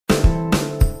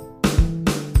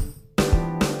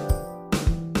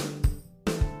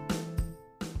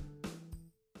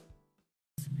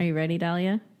Are you ready,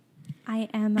 Dalia? I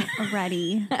am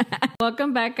ready.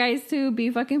 Welcome back, guys, to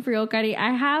Be Fucking For Real, Cuddy.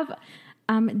 I have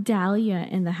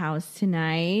Dalia in the house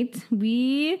tonight.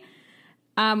 We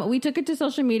took it to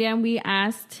social media and we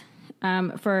asked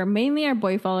for mainly our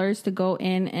boy followers to go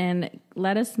in and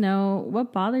let us know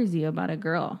what bothers you about a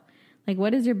girl. Like,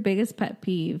 what is your biggest pet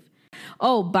peeve?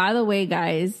 Oh, by the way,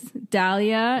 guys,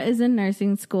 Dalia is in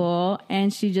nursing school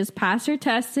and she just passed her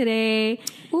test today.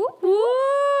 Woo!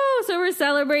 So we're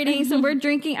celebrating. So we're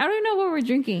drinking. I don't know what we're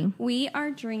drinking. We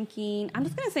are drinking, I'm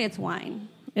just going to say it's wine.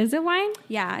 Is it wine?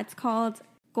 Yeah, it's called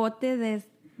Cote de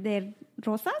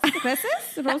Rosas? Roses?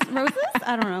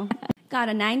 I don't know. Got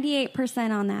a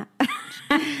 98% on that.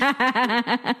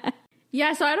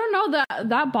 Yeah, so I don't know.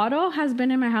 That bottle has been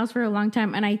in my house for a long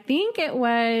time. And I think it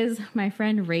was my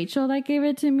friend Rachel that gave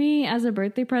it to me as a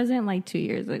birthday present like 2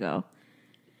 years ago.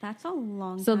 That's a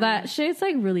long time. So that shit's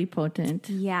like really potent.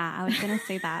 Yeah, I was going to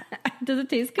say that. Does it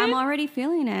taste good? I'm already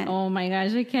feeling it. Oh my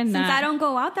gosh, I cannot. Since I don't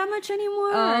go out that much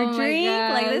anymore or drink,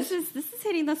 like this is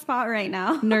hitting the spot right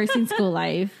now. Nursing school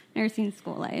life. Nursing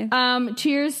school life.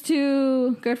 Cheers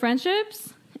to good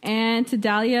friendships and to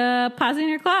Dalia passing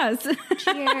her class.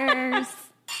 Cheers.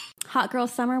 Hot girl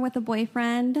summer with a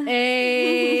boyfriend.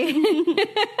 Hey.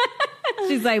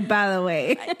 She's like, by the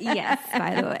way. Yes,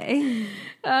 by the way.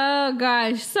 Oh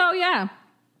gosh. So yeah,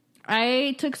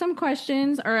 I took some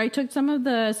questions, or I took some of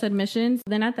the submissions.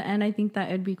 Then at the end, I think that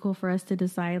it'd be cool for us to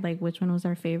decide like which one was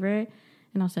our favorite,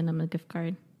 and I'll send them a gift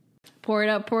card. Pour it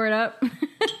up. A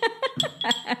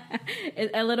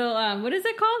little what is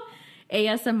it called?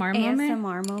 ASMR moment.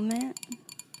 ASMR moment.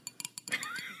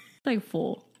 Like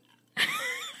full.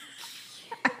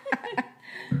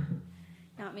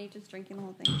 Not me just drinking the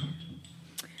whole thing.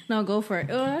 No, go for it.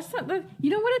 Oh, that's not the, you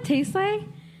know what it tastes like?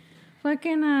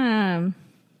 Fucking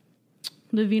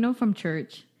the vino from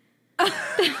church. That's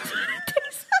what it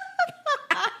tastes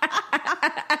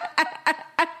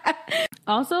like.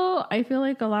 Also, I feel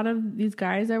like a lot of these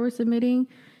guys that were submitting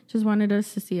just wanted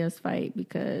us to see us fight,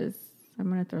 because I'm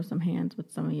gonna throw some hands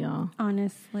with some of y'all.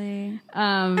 Honestly.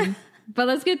 But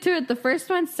let's get to it. The first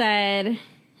one said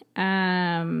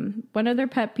one of their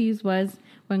pet peeves was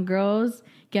when girls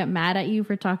get mad at you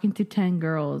for talking to 10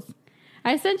 girls.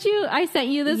 I sent you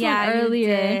this one earlier.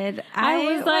 You did. I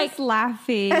was like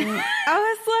laughing. I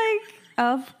was like,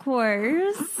 of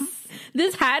course.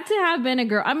 This had to have been a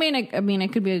girl. I mean,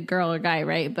 it could be a girl or guy,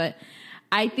 right? But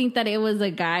I think that it was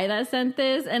a guy that sent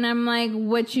this, and I'm like,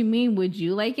 what you mean? Would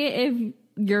you like it if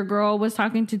your girl was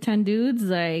talking to 10 dudes?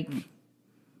 Like,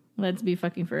 let's be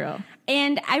fucking for real.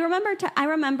 And I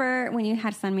remember when you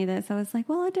had sent me this, I was like,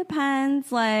 well, it depends.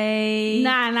 Like,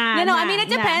 No. I mean, it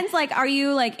depends. Like, are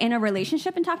you like in a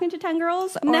relationship and talking to 10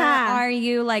 girls? Or are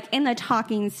you like in the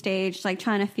talking stage, like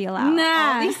trying to feel out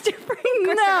all these different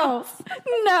girls?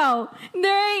 No.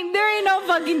 There ain't no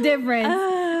fucking difference.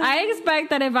 I expect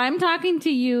that if I'm talking to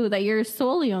you, that you're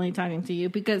solely only talking to you,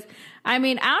 because I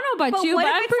mean, I don't know about you, what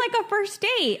but if it's like a first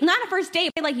date? Not a first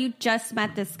date, but like you just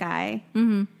met this guy.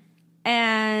 Mm-hmm.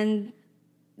 And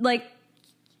like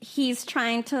he's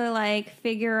trying to like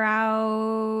figure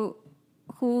out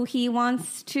who he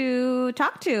wants to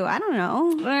talk to. I don't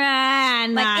know.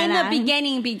 The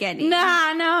beginning. No.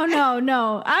 I'm not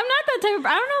that type of,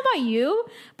 I don't know about you,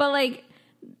 but like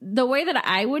the way that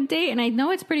I would date, and I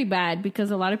know it's pretty bad because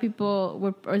a lot of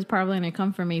people is probably going to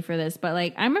come for me for this, but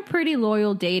like I'm a pretty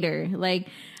loyal dater. Like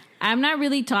I'm not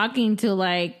really talking to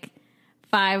like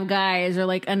 5 guys or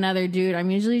like another dude.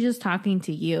 I'm usually just talking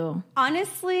to you.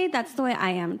 Honestly, that's the way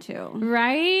I am too.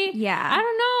 Right? Yeah. I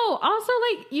don't know. Also,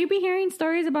 like, you be hearing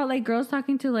stories about like girls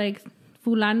talking to like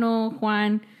Fulano,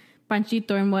 Juan,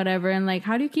 Panchito, and whatever. And like,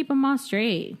 how do you keep them all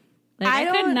straight? Like,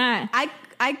 I could not. I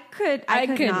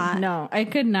could not. No, I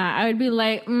could not. I would be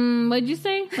like, what'd you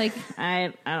say? Like,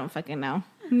 I don't fucking know.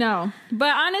 No.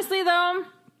 But honestly, though,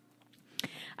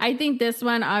 I think this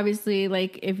one, obviously,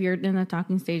 like, if you're in the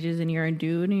talking stages and you're a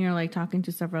dude and you're, like, talking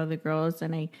to several other girls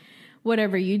and,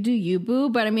 whatever, you do, you boo.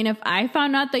 But, I mean, if I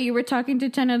found out that you were talking to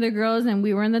 10 other girls and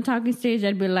we were in the talking stage,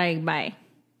 I'd be like, bye.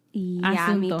 Yeah,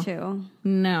 Asunto. Me too.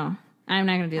 No, I'm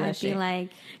not going to do that shit. I'd be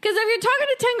like... Because if you're talking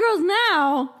to 10 girls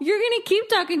now, you're going to keep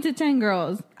talking to 10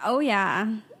 girls. Oh,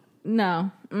 yeah.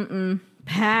 No.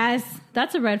 Pass.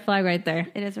 That's a red flag right there.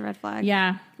 It is a red flag.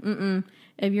 Yeah.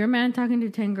 If you're a man talking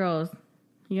to 10 girls...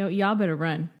 Y'all better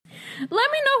run. Let me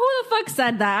know who the fuck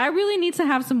said that. I really need to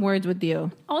have some words with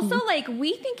you. Also, like,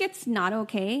 we think it's not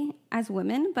okay as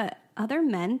women, but other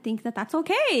men think that that's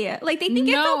okay. Like, they think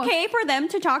it's okay for them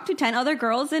to talk to 10 other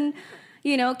girls and,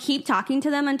 keep talking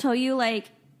to them until you, like,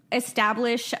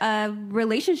 establish a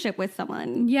relationship with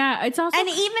someone. Yeah, it's also... And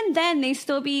even then, they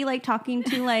still be, like, talking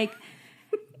to, like...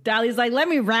 Dalia's like, let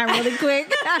me rant really quick.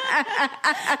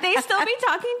 They still be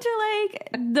talking to like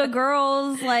the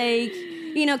girls, like,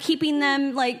 you know, keeping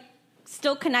them like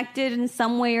still connected in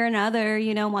some way or another,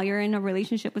 you know, while you're in a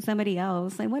relationship with somebody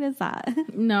else. Like, what is that?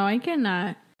 No, I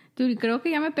cannot. Dude, creo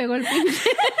que ya me pegó el pinche.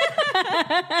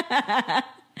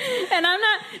 And I'm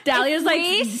not. Dalia's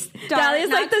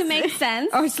like to make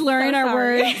sense or slurring our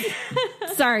words.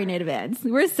 Sorry in advance.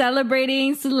 We're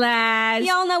celebrating /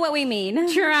 y'all know what we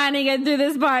mean. Trying to get through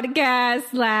this podcast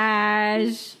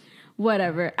 /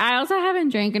 whatever. I also haven't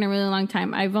drank in a really long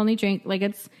time. I've only drank like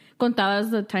it's contadas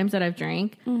the times that I've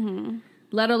drank. Mm-hmm.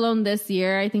 Let alone this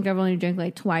year. I think I've only drank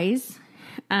like twice.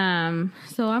 So I'm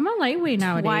a lightweight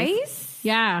nowadays. Twice?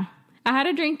 Yeah. I had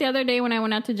a drink the other day when I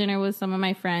went out to dinner with some of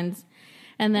my friends.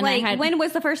 And then like, when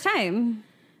was the first time?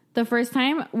 The first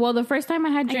time? Well, the first time I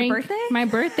had drank... Your birthday? My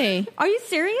birthday. Are you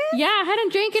serious? Yeah, I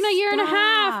hadn't drank in a year and a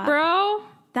half, bro.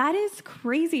 That is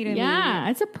crazy to me. Yeah,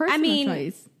 it's a personal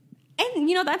choice. And,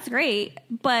 you know, that's great,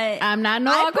 but... I'm not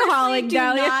no alcoholic,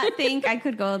 Dalia. I do not think I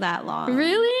could go that long.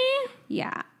 Really?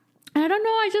 Yeah. I don't know.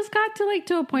 I just got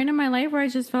to a point in my life where I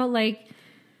just felt like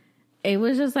it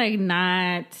was just like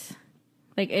not...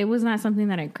 Like, it was not something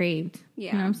that I craved.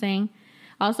 Yeah. You know what I'm saying?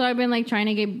 Also, I've been like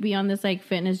trying to be on this like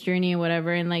fitness journey or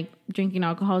whatever, and like drinking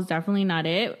alcohol is definitely not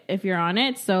it if you're on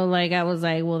it. So like I was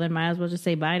like, well, then might as well just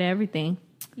say bye to everything.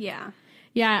 Yeah.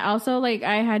 Yeah. Also, like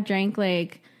I had drank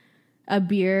like a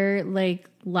beer like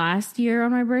last year on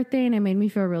my birthday, and it made me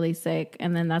feel really sick.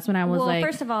 And then that's when I was like,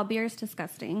 first of all, beer is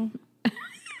disgusting.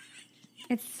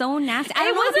 It's so nasty.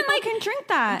 I wasn't like can drink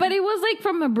that, but it was like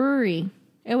from a brewery.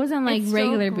 It wasn't like it's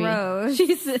regular so beer. Gross.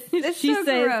 She says, ew.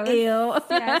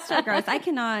 Yeah, it's so gross. I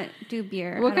cannot do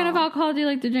beer. What kind of alcohol do you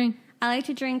like to drink? I like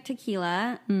to drink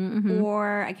tequila,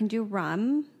 or I can do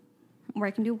rum, or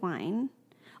I can do wine.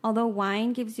 Although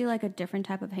wine gives you like a different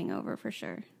type of hangover for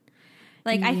sure.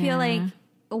 Like I feel like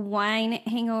a wine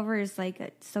hangover is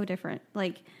like so different.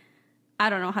 Like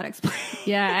I don't know how to explain.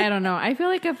 Yeah, I don't know. I feel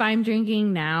like if I'm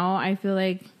drinking now, I feel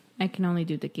like I can only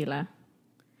do tequila.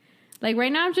 Like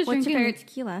right now, I'm just drinking. What's your favorite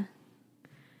tequila?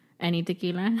 Any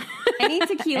tequila. Any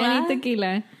tequila. Any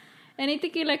tequila. Any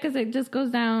tequila because it just goes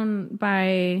down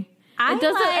by. It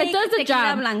does the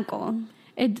job. Blanco.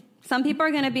 Some people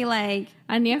are gonna be like,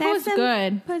 añejo is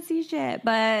good. Pussy shit,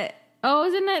 but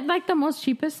isn't it like the most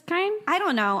cheapest kind? I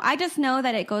don't know. I just know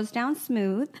that it goes down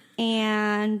smooth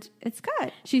and it's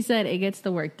good. She said it gets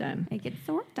the work done. It gets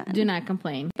the work done. Do not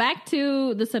complain. Back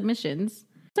to the submissions.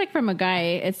 It's like from a guy.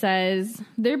 It says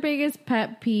their biggest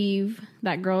pet peeve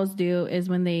that girls do is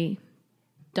when they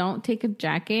don't take a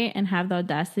jacket and have the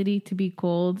audacity to be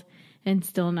cold and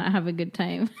still not have a good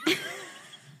time.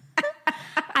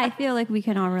 I feel like we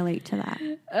can all relate to that.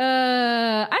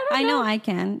 I know I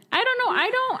can. I don't know.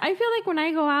 I feel like when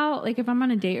I go out, like if I'm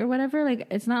on a date or whatever, like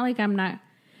it's not like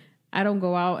I don't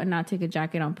go out and not take a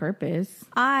jacket on purpose.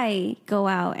 I go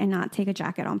out and not take a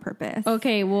jacket on purpose.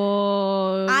 Okay,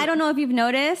 well... I don't know if you've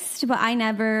noticed, but I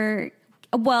never...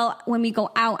 Well, when we go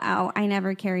out, I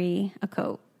never carry a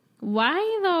coat.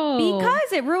 Why, though?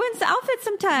 Because it ruins the outfit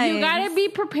sometimes. You gotta be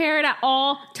prepared at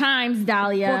all times,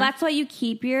 Dalia. Well, that's why you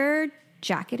keep your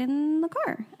jacket in the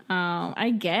car. Oh,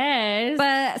 I guess.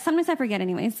 But sometimes I forget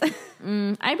anyways.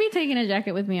 I'd be taking a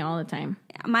jacket with me all the time.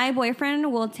 My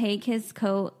boyfriend will take his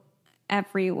coat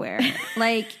everywhere.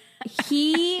 Like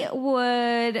he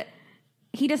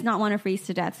does not want to freeze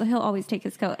to death, so he'll always take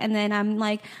his coat. And then I'm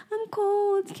like, I'm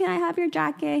cold, can I have your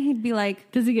jacket? He'd be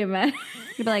like, does he get mad?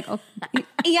 He'd be like, oh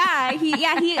yeah,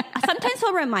 he sometimes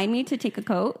he'll remind me to take a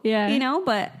coat. Yeah, you know,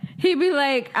 but he'd be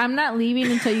like, I'm not leaving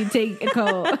until you take a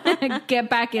coat. Get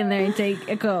back in there and take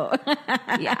a coat.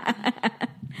 Yeah.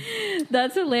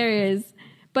 That's hilarious.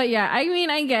 But yeah,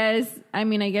 I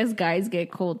guess guys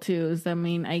get cold too. So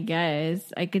I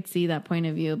guess I could see that point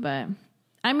of view. But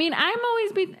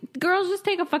girls just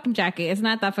take a fucking jacket. It's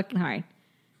not that fucking hard.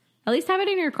 At least have it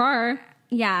in your car.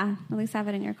 Yeah, at least have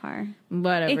it in your car.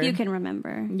 Whatever. If you can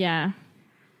remember. Yeah.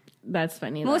 That's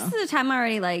funny. Most of the time I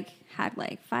already had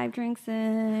 5 drinks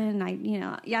in.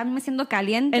 Ya me siento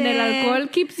caliente. And el alcohol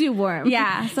keeps you warm.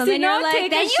 Yeah. So then you're like,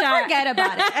 then you forget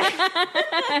about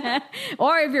it.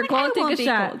 Or if you're cold, take a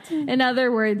shot. Cold. In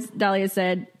other words, Dalia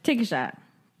said, take a shot.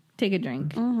 Take a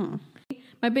drink. Mm-hmm.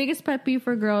 My biggest pet peeve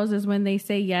for girls is when they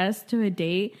say yes to a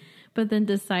date, but then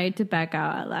decide to back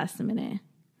out at last minute.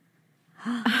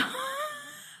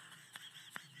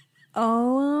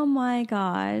 Oh my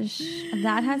gosh.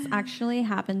 That has actually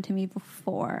happened to me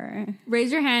before.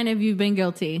 Raise your hand if you've been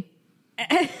guilty.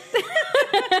 But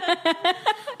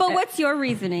what's your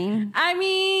reasoning? I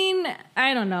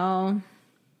don't know.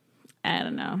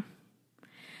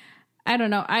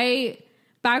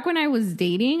 back when I was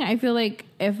dating, I feel like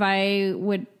if I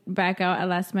would back out at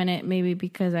last minute, maybe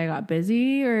because I got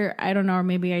busy or I don't know, or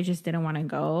maybe I just didn't want to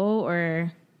go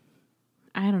or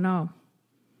I don't know.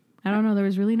 There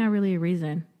was really not really a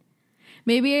reason.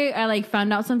 Maybe I like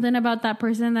found out something about that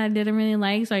person that I didn't really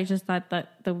like. So I just thought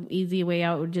that the easy way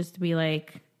out would just be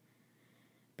like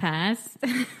pass.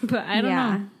 But I don't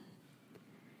know.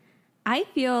 I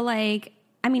feel like,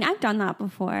 I mean, I've done that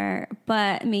before,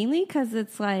 but mainly because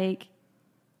it's like,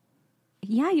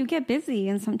 yeah, you get busy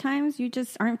and sometimes you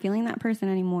just aren't feeling that person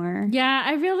anymore. Yeah,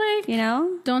 I feel like, you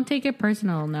know, don't take it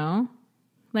personal, no?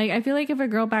 Like, I feel like if a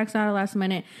girl backs out at last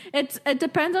minute, it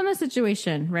depends on the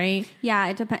situation, right? Yeah,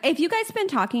 it depends. If you guys been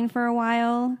talking for a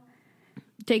while,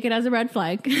 take it as a red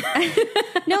flag.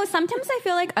 No, sometimes I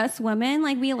feel like us women,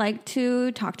 like we like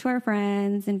to talk to our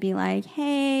friends and be like,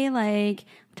 hey, like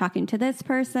I'm talking to this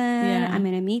person. Yeah. I'm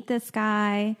going to meet this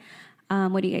guy.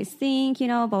 What do you guys think? You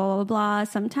know, blah, blah, blah, blah.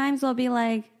 Sometimes they'll be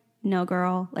like, no,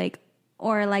 girl. Like,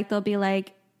 or like they'll be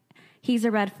like, he's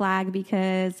a red flag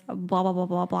because blah, blah, blah,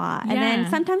 blah, blah. Yeah. And then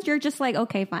sometimes you're just like,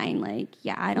 okay, fine. Like,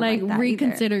 yeah, I don't like that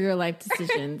reconsider either. Your life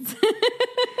decisions.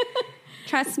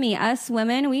 Trust me, us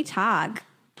women, we talk.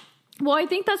 Well, I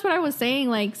think that's what I was saying.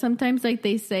 Like, sometimes like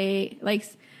they say, like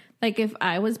if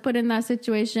I was put in that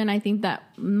situation, I think that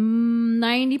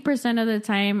 90% of the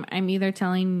time I'm either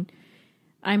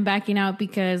I'm backing out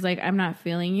because like I'm not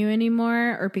feeling you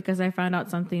anymore or because I found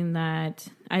out something that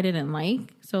I didn't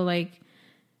like. So like,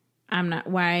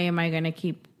 why am I going to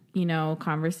keep, you know,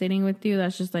 conversating with you?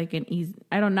 That's just like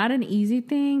not an easy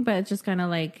thing, but it's just kind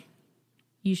of like,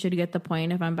 you should get the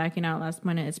point. If I'm backing out last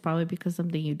minute, it's probably because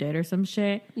something you did or some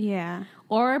shit. Yeah.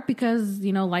 Or because,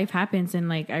 you know, life happens and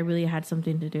like I really had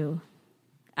something to do.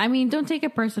 I mean, don't take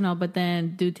it personal, but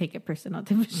then do take it personal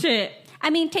type of shit. I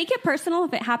mean, take it personal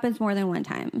if it happens more than one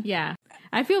time. Yeah.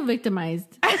 I feel victimized.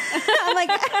 I'm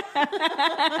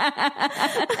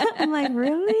like,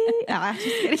 really? Oh, just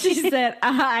kidding. She said,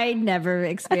 I never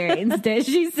experienced it.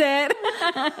 She said,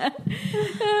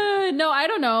 no, I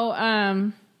don't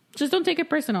know. Just don't take it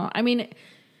personal. I mean,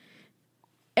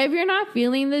 if you're not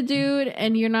feeling the dude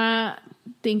and you're not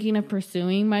thinking of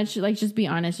pursuing much, like just be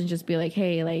honest and just be like,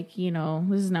 hey, like, you know,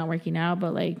 this is not working out,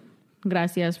 but like,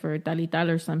 gracias for tal y tal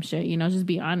or some shit, you know, just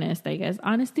be honest, I guess.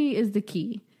 Honesty is the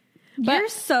key. But you're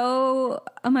so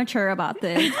mature about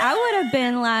this. I would have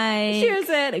been like... She would have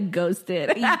said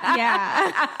ghosted.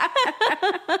 Yeah.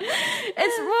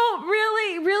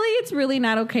 It's really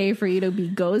not okay for you to be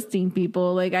ghosting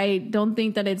people. Like, I don't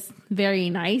think that it's very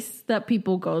nice that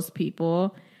people ghost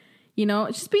people. You know,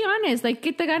 just be honest. Like,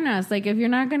 que te ganas. Like, if you're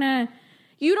not gonna...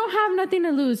 You don't have nothing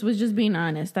to lose with just being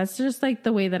honest. That's just like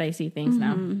the way that I see things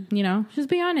now. You know, just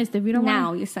be honest. If you don't want...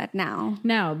 Now, you said now.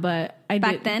 Now, but I did...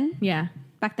 Back then? Yeah.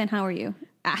 Back then, how were you?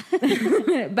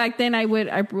 Back then, I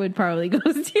would probably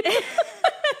ghost you.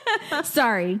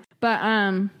 Sorry, but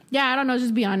yeah, I don't know.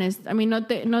 Just be honest. I mean, no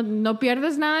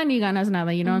pierdes nada ni ganas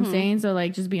nada. You know what I'm saying? So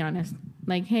like, just be honest.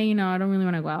 Like, hey, you know, I don't really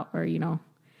want to go out, or you know,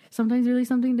 sometimes really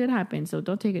something did happen. So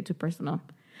don't take it too personal,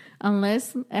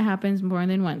 unless it happens more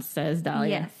than once. Says Dalia.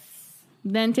 Yes.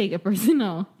 Then take it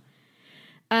personal.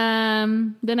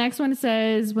 The next one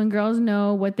says, when girls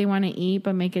know what they want to eat,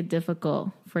 but make it difficult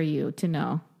for you to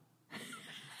know.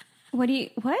 What?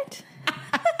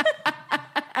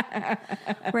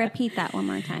 Repeat that one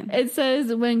more time. It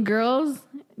says, when girls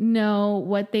know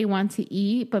what they want to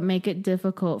eat, but make it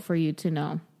difficult for you to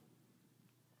know.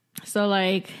 So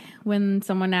like when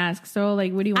someone asks, so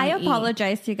like, what do you want to eat? I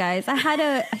apologize to you guys. I had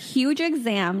a huge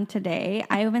exam today.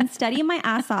 I've been studying my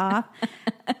ass off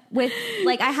with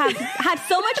like, I have had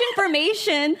so much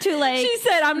information to like. She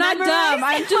said, I'm not dumb.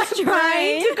 I'm just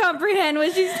trying to comprehend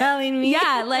what she's telling me.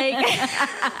 Yeah. Like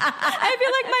I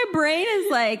feel like my brain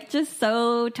is like just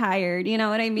so tired. You know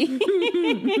what I mean?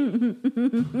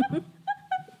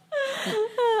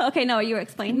 Okay. No, you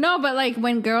explain. No, but like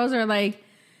when girls are like,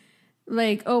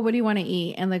 oh, what do you want to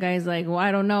eat? And the guy's like, well,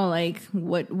 I don't know. Like,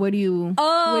 what do you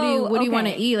want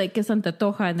to eat? Like, que se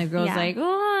antoja? And the girl's like, oh,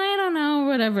 I don't know,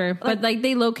 whatever. But like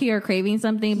they low key are craving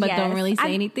something, but don't really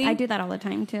say anything. I do that all the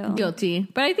time too. Guilty.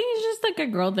 But I think it's just like a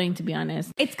girl thing, to be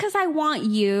honest. It's because I want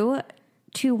you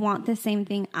to want the same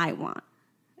thing I want.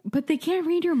 But they can't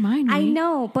read your mind. Right? I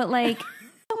know, but like,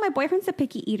 my boyfriend's a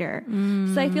picky eater.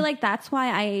 So I feel like that's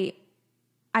why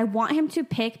I want him to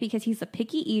pick, because he's a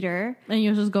picky eater. And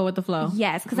you'll just go with the flow.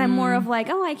 Yes, because I'm more of like,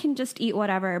 oh, I can just eat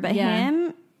whatever. But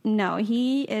him, no,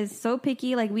 he is so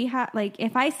picky. Like like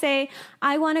if I say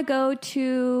I want to go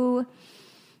to,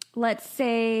 let's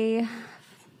say,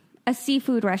 a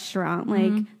seafood restaurant,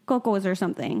 like Coco's or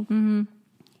something.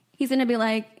 he's going to be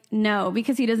like, no,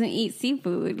 because he doesn't eat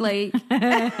seafood. Like, you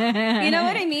know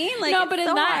what I mean? Like, no, but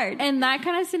it's in that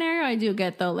kind of scenario, I do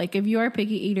get though. Like, if you are a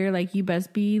picky eater, like you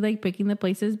best be like picking the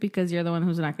places because you're the one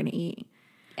who's not going to eat.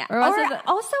 Yeah. Or also,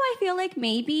 I feel like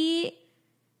maybe,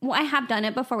 well, I have done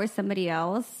it before with somebody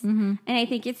else, and I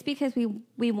think it's because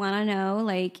we want to know,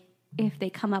 like, if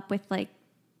they come up with like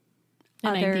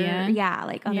other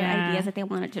ideas that they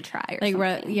wanted to try, or like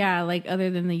something. like other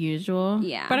than the usual.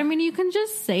 Yeah, but I mean, you can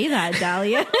just say that,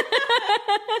 Dalia.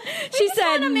 She said,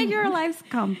 "Want to make your lives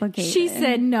complicated." She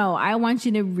said, "No, I want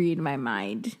you to read my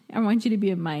mind. I want you to be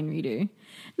a mind reader."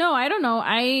 No, I don't know.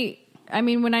 I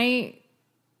mean,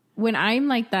 when I'm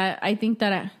like that, I think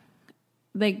that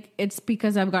like it's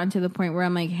because I've gotten to the point where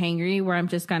I'm like hangry, where I'm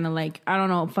just kind of like, I don't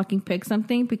know, fucking pick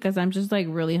something because I'm just like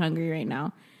really hungry right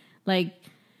now. Like,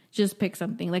 just pick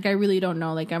something. Like, I really don't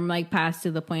know. Like, I'm like past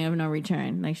to the point of no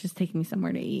return. Like, just take me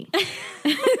somewhere to eat.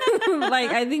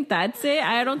 Like, I think that's it.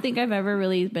 I don't think I've ever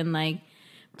really been like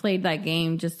played that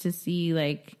game just to see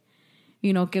like,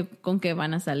 you know, con que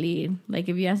van a salir. Like,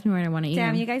 if you ask me where I want to eat.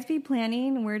 Damn, you guys be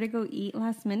planning where to go eat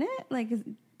last minute? Like, to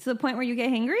the point where you get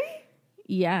hangry?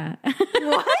 Yeah.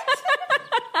 What?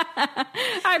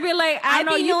 I'd be like, I'd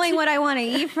be knowing what I want to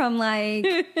eat from like.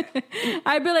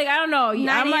 I'd be like, I don't know.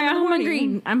 I'm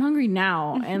hungry. I'm hungry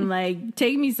now, and like,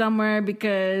 take me somewhere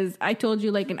because I told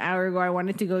you like an hour ago I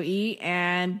wanted to go eat,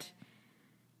 and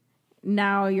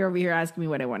now you're over here asking me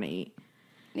what I want to eat.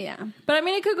 Yeah, but I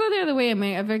mean, it could go the other way. I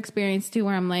mean, I've experienced too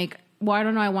where I'm like, well, I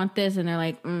don't know, I want this, and they're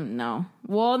like, no.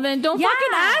 Well, then don't fucking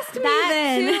ask me.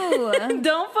 Then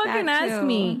don't fucking ask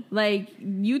me. Like,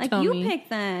 you like tell me. You pick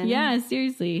then. Yeah,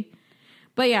 seriously.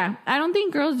 But yeah, I don't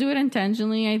think girls do it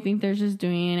intentionally. I think they're just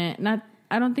doing it.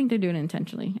 I don't think they do it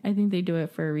intentionally. I think they do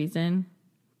it for a reason.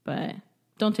 But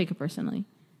don't take it personally.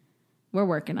 We're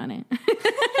working on it.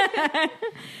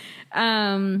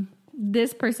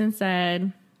 This person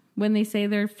said, when they say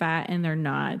they're fat and they're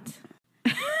not.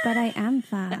 But I am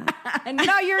fat.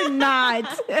 No, you're not.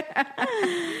 I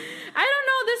don't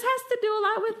know. This has to do a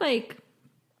lot with like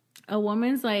a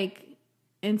woman's like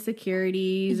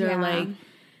insecurities or like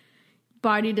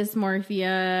body dysmorphia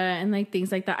and like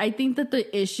things like that. I think that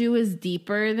the issue is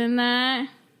deeper than that.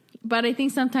 But I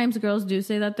think sometimes girls do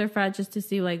say that they're fat just to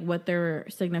see like what their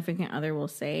significant other will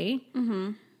say.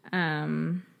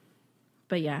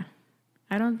 But yeah,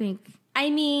 I don't think. I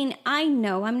mean, I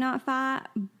know I'm not fat,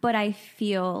 but I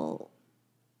feel.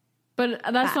 But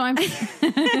that's what I'm. But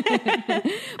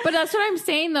that's what I'm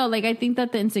saying though. Like, I think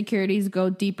that the insecurities go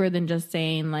deeper than just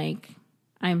saying like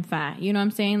I'm fat. You know what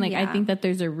I'm saying? Like, I think that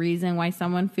there's a reason why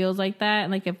someone feels like that.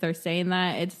 Like, if they're saying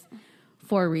that, it's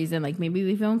for a reason. Like, maybe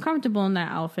they feel uncomfortable in that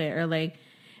outfit, or like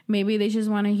maybe they just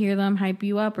want to hear them hype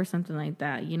you up or something like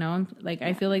that. You know, like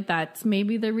I feel like that's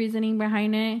maybe the reasoning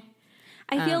behind it.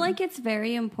 I feel like it's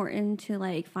very important to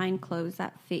like find clothes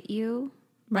that fit you.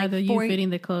 Rather like you fitting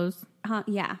the clothes.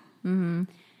 Yeah.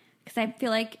 Because I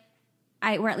feel like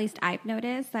or at least I've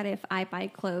noticed that if I buy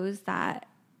clothes that,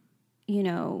 you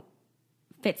know,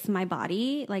 fits my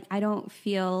body, like I don't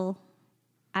feel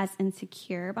as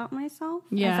insecure about myself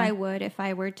as I would if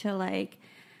I were to like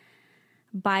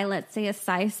buy, let's say, a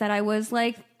size that I was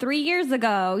like 3 years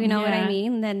ago. You know what I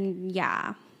mean? Then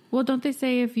Well, don't they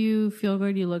say if you feel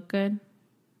good, you look good?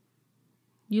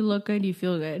 You look good, you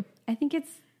feel good. I think it's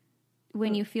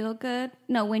when you feel good.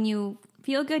 No, when you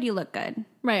feel good, you look good.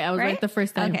 Right. I was right? like the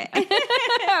first time. Okay.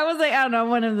 I was like, I don't know,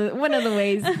 one of the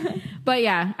ways. But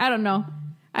yeah, I don't know.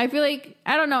 I feel like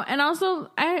I don't know. And also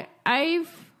I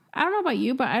don't know about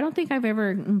you, but I don't think I've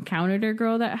ever encountered a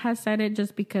girl that has said it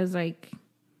just because like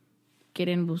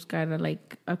quieren buscar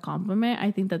like a compliment.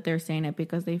 I think that they're saying it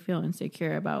because they feel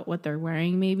insecure about what they're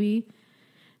wearing maybe.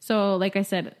 So like I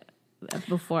said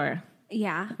before,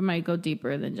 it might go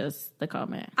deeper than just the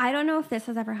comment. I don't know if this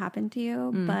has ever happened to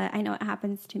you, but I know it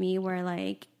happens to me where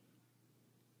like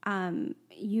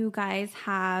you guys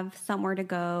have somewhere to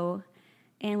go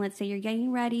and let's say you're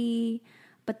getting ready,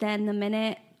 but then the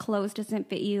minute clothes doesn't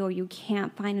fit you or you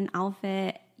can't find an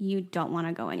outfit, you don't want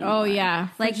to go anymore. Oh yeah.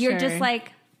 Like you're just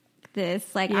like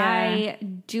this. Like I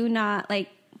do not like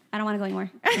I don't want to go anymore.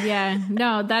 Yeah.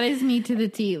 No, that is me to the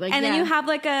T. Like and then you have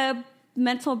like a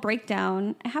mental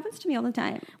breakdown. It happens to me all the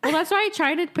time. Well, that's why I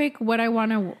try to pick what I'm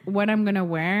gonna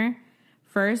wear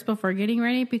first before getting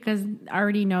ready because I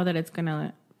already know that it's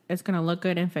gonna look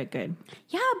good and fit good.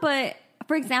 Yeah, but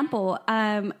for example,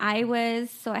 I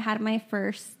had my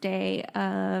first day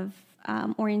of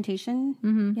orientation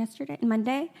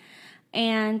Monday,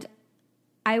 and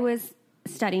I was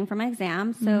studying for my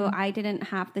exam, so I didn't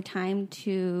have the time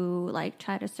to like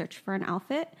try to search for an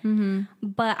outfit.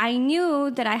 But I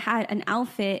knew that I had an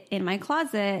outfit in my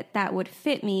closet that would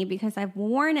fit me because I've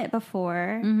worn it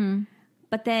before.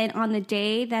 But then on the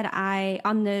day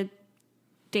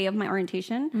of my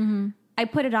orientation, I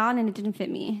put it on and it didn't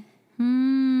fit me.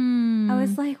 I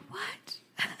was like, what?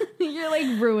 You're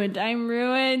like ruined. I'm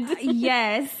ruined.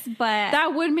 Yes, but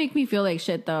that would make me feel like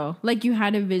shit though. Like you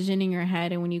had a vision in your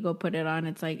head and when you go put it on,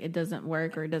 it's like it doesn't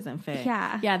work or it doesn't fit.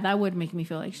 Yeah. Yeah, that would make me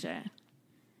feel like shit.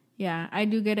 Yeah, I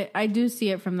do get it. I do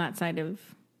see it from that side of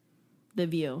the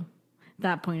view.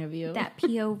 That point of view. That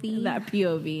POV. That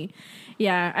POV.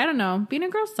 Yeah, I don't know. Being a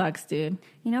girl sucks, dude.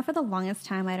 You know, for the longest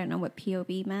time, I didn't know what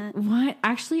POV meant. What?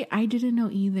 Actually, I didn't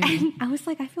know either. I was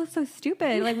like, I feel so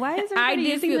stupid. Like, why is everybody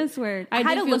using this word? I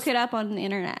had to look it up on the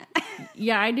internet.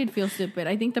 Yeah, I did feel stupid.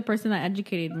 I think the person that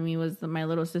educated me was my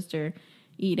little sister,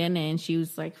 Eden, and she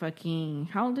was like fucking,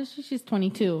 how old is she? She's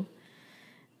 22.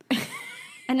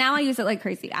 And now I use it like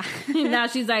crazy. Now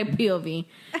she's like POV.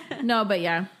 No, but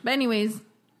yeah. But anyways,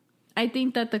 I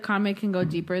think that the comic can go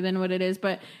deeper than what it is,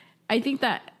 but I think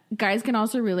that guys can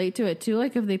also relate to it too.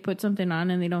 Like if they put something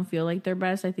on and they don't feel like their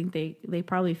best, I think they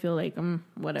probably feel like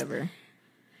whatever.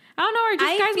 I don't know. Are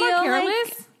just guys more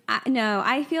careless? No,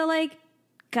 I feel like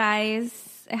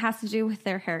guys, it has to do with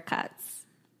their haircuts.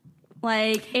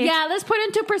 Like, yeah, let's put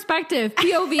into perspective.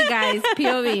 POV, guys.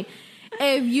 POV.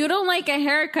 If you don't like a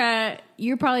haircut,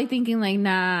 you're probably thinking like,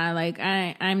 nah, like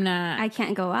I'm not. I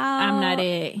can't go out. I'm not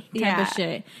it type of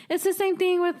shit. It's the same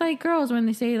thing with like girls when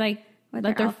they say like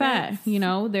that they're fat, you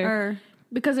know,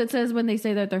 because it says when they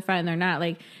say that they're fat and they're not.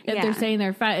 Like if they're saying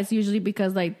they're fat, it's usually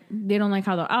because like they don't like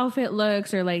how the outfit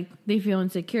looks or like they feel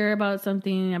insecure about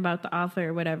something about the outfit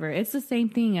or whatever. It's the same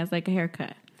thing as like a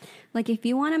haircut. Like, if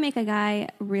you want to make a guy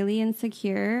really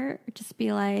insecure, just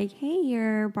be like, hey,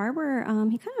 your barber,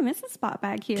 he kind of missed a spot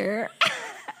back here.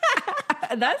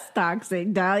 That's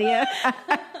toxic, Dalia.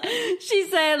 She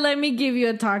said, let me give you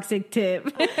a toxic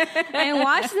tip. And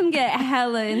watch them get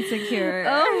hella insecure.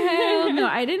 Oh, hell no.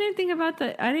 I didn't think about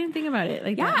that. I didn't think about it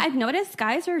like that. Yeah, I've noticed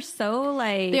guys are so,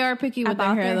 like... They are picky with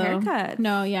their hair, though. Haircuts.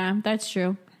 No, yeah, that's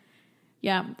true.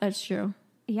 Yeah, that's true.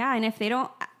 Yeah, and if they don't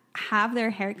have their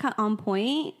haircut on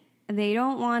point... They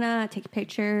don't want to take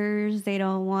pictures. They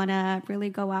don't want to really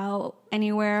go out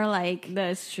anywhere like...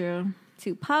 That's true.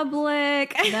 Too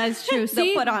public. That's true.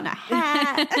 They'll put on a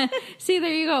hat. See,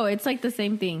 there you go. It's like the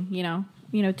same thing, you know,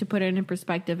 to put it in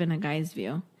perspective in a guy's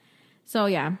view. So,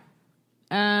 yeah.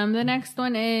 The next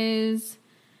one is...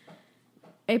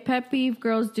 A pet peeve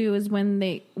girls do is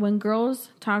when girls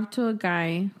talk to a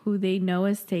guy who they know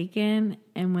is taken,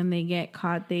 and when they get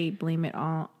caught, they blame it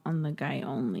all on the guy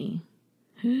only.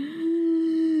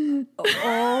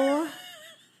 Oh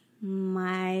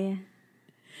my.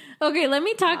 Okay, let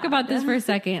me talk about this for a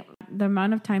second. The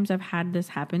amount of times I've had this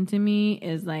happen to me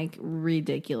is like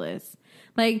ridiculous.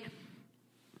 Like,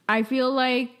 I feel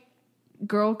like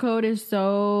girl code is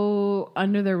so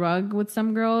under the rug with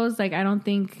some girls. Like, I don't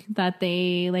think that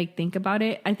they like think about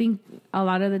it. I think a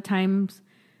lot of the times,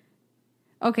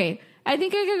 okay, I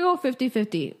think I could go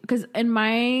 50-50 because in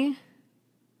my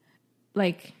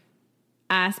like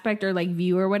aspect or like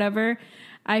view or whatever,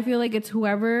 I feel like it's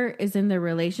whoever is in the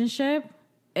relationship,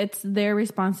 it's their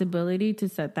responsibility to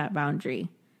set that boundary.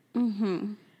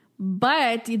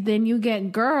 But then you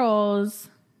get girls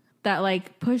that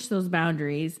like push those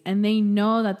boundaries and they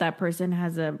know that person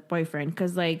has a boyfriend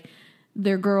because like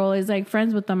their girl is like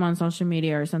friends with them on social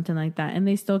media or something like that, and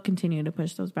they still continue to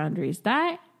push those boundaries.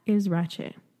 That is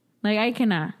ratchet. Like, I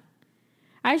cannot.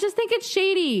 I just think it's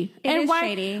shady. It is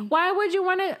shady. Why would you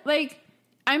want to like?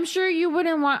 I'm sure you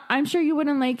wouldn't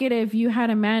like it if you had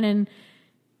a man and,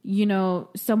 you know,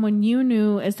 someone you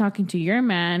knew is talking to your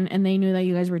man and they knew that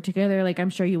you guys were together. Like, I'm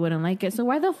sure you wouldn't like it. So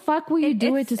why the fuck would you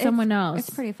do it to someone else?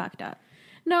 It's pretty fucked up.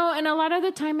 No, and a lot of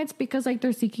the time it's because like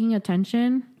they're seeking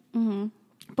attention.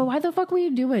 But why the fuck would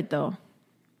you do it though?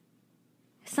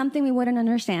 Something we wouldn't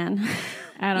understand.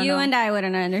 I don't know. You and I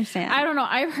wouldn't understand. I don't know.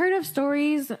 I've heard of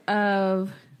stories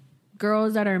of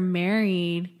girls that are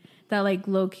married that like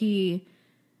low key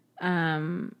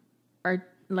are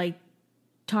like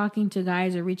talking to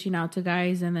guys or reaching out to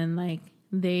guys, and then like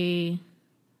they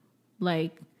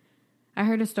like I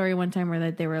heard a story one time where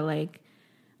that they were like,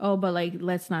 oh, but like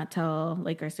let's not tell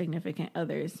like our significant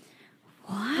others.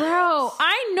 What? Bro,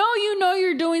 I know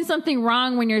you're doing something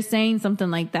wrong when you're saying something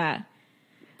like that.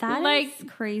 That like, is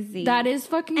crazy. That is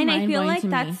fucking and I feel like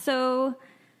that's so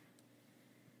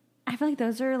I feel like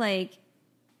those are like,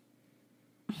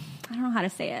 I don't know how to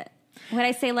say it. Would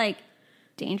I say like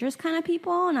dangerous kind of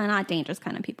people? No, not dangerous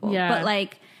kind of people. Yeah. But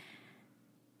like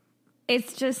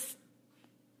it's just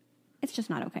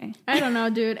not okay. I don't know,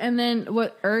 dude. And then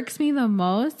what irks me the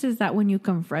most is that when you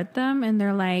confront them and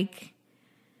they're like,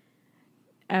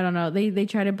 I don't know, they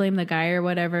try to blame the guy or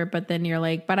whatever, but then you're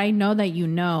like, but I know that you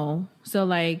know. So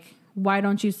like, why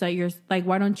don't you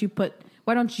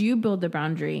why don't you build the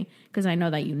boundary? Because I know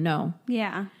that you know.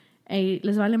 Yeah. Hey,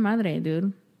 les vale madre,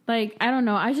 dude. Like, I don't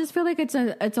know. I just feel like it's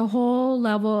a whole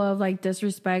level of like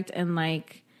disrespect and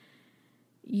like,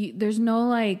 there's no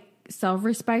like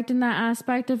self-respect in that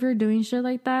aspect if you're doing shit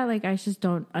like that. Like, I just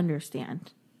don't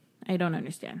understand. I don't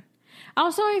understand.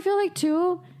 Also, I feel like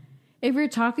too, if you're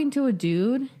talking to a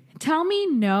dude, tell me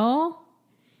no.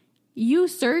 You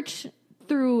search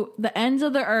through the ends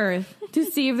of the earth to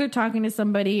see if they're talking to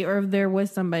somebody or if they're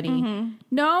with somebody. Mm-hmm.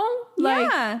 No? Like,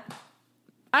 yeah.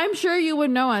 I'm sure you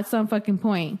would know at some fucking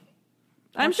point.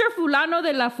 I'm sure fulano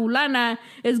de la fulana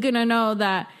is going to know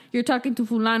that you're talking to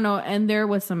fulano and they're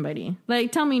with somebody.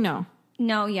 Like, tell me no.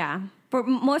 No, yeah. But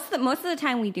most of the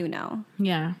time we do know.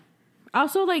 Yeah.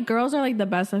 Also, like, girls are like the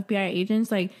best FBI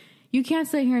agents. Like, you can't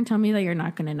sit here and tell me that you're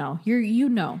not going to know. You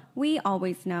know. We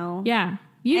always know. Yeah.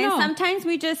 You know. And sometimes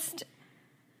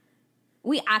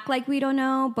we act like we don't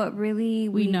know, but really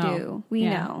we know. Do. We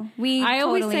know. I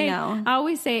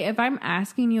always say if I'm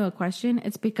asking you a question,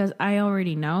 it's because I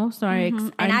already know. So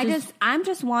I'm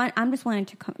just wanting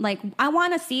to like, I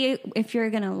want to see if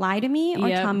you're going to lie to me or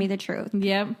tell me the truth.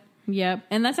 Yep.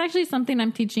 And that's actually something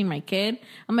I'm teaching my kid.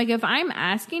 I'm like, if I'm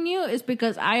asking you, it's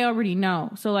because I already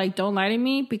know. So, like, don't lie to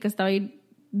me because estoy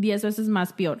 10 veces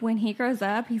más peor. When he grows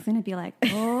up, he's going to be like,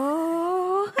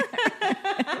 oh.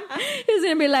 He's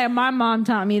going to be like, my mom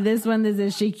taught me this one. This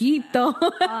is chiquito.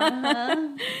 Uh-huh.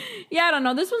 Yeah, I don't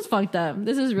know. This one's fucked up.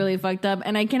 This is really fucked up.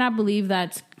 And I cannot believe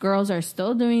that girls are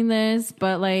still doing this.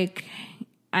 But, like,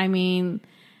 I mean,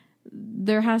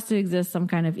 there has to exist some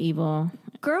kind of evil.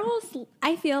 Girls,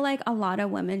 I feel like a lot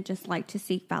of women just like to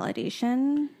seek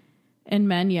validation. In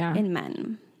men, yeah. In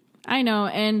men. I know.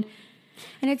 And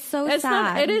it's so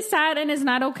sad. It is sad and it's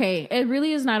not okay. It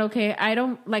really is not okay. I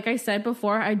don't, like I said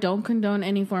before, I don't condone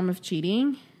any form of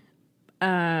cheating.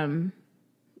 But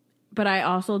I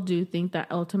also do think that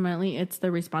ultimately it's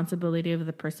the responsibility of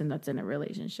the person that's in a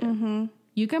relationship. Mm-hmm.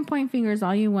 You can point fingers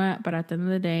all you want, but at the end of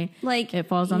the day, like, it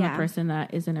falls on the person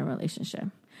that is in a relationship.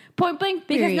 Point blank,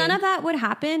 period. Because none of that would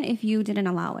happen if you didn't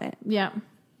allow it. Yeah.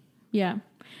 You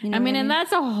know I mean, and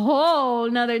that's a whole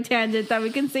nother tangent that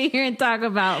we can sit here and talk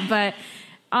about. But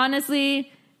honestly,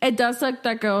 it does suck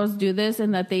that girls do this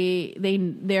and that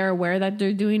they're aware that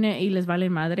they're doing it y les vale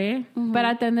madre. Mm-hmm. But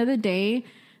at the end of the day,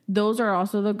 those are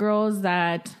also the girls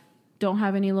that don't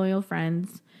have any loyal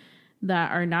friends,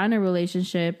 that are not in a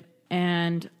relationship.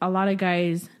 And a lot of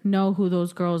guys know who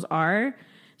those girls are.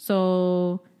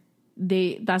 So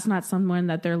that's not someone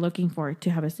that they're looking for to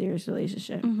have a serious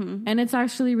relationship. Mm-hmm. And it's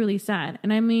actually really sad.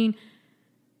 And I mean,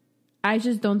 I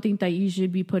just don't think that you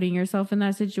should be putting yourself in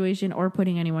that situation or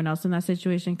putting anyone else in that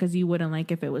situation because you wouldn't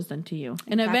like if it was done to you.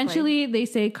 Exactly. And eventually they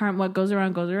say what goes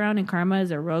around, and karma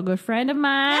is a real good friend of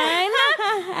mine.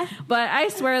 But I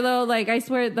swear though, like, I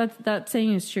swear that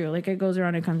saying is true. Like, it goes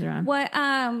around and comes around.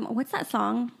 What's that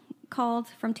song called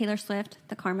from Taylor Swift?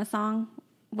 The Karma song?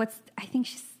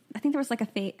 I think there was like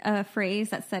a phrase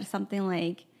that said something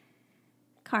like,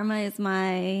 karma is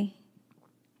my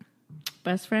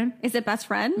best friend. Is it best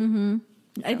friend? Mm-hmm.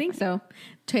 I think so.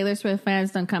 Taylor Swift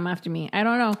fans don't come after me. I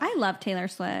don't know. I love Taylor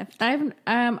Swift. I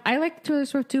like Taylor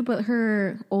Swift too, but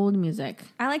her old music.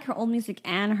 I like her old music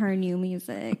and her new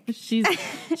music. She's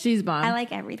bomb. I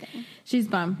like everything. She's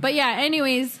bomb. But yeah,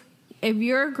 anyways, if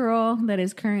you're a girl that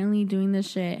is currently doing this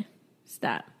shit,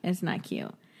 stop. It's not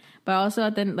cute. But also,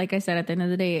 like I said, at the end of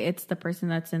the day, it's the person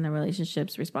that's in the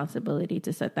relationship's responsibility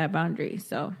to set that boundary.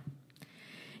 So,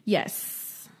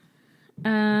 yes.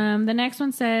 The next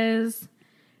one says,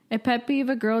 a pet peeve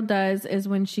a girl does is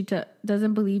when she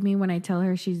doesn't believe me when I tell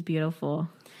her she's beautiful.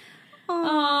 Oh,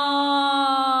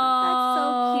 that's so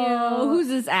cute. Who's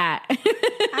this at?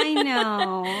 I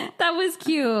know. That was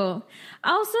cute.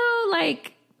 Also,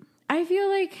 like, I feel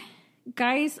like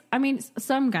guys, I mean,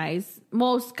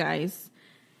 most guys,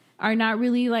 are not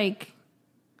really like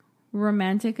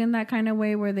romantic in that kind of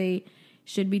way where they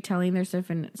should be telling their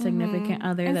significant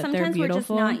other and that they're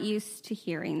beautiful. We're just not used to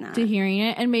hearing that.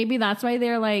 And maybe that's why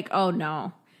they're like, oh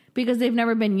no, because they've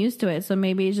never been used to it. So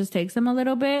maybe it just takes them a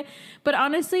little bit. But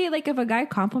honestly, like, if a guy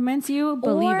compliments you,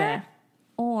 believe it.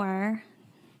 Or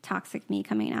toxic me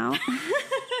coming out.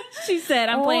 She said,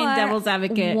 I'm playing devil's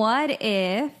advocate. What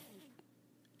if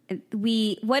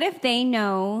they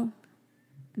know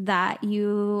that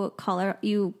you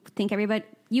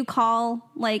call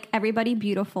like everybody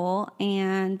beautiful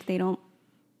and they don't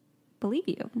believe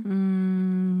you.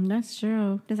 That's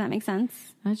true. Does that make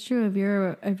sense? That's true. If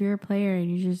you're a player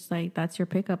and you just like, that's your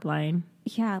pickup line.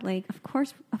 Yeah, like of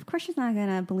course she's not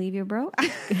gonna believe you, bro.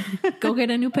 Go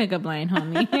get a new pickup line,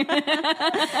 homie.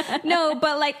 No,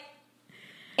 but like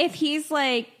if he's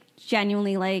like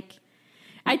genuinely like,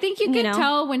 I think you can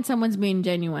tell when someone's being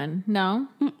genuine. No?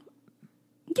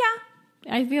 Yeah.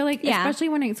 I feel like, especially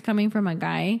when it's coming from a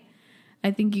guy,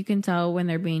 I think you can tell when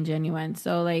they're being genuine.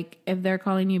 So like if they're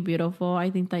calling you beautiful,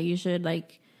 I think that you should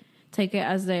like take it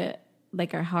as a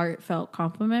heartfelt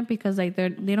compliment, because like they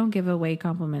don't give away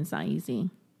compliments that easy.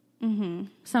 Mm-hmm.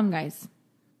 Some guys.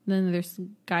 Then there's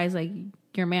guys like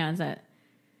your man's that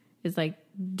is like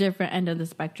different end of the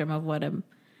spectrum of what a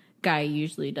guy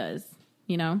usually does,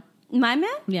 you know? My man?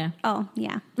 Yeah. Oh,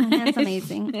 yeah. My man's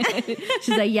amazing.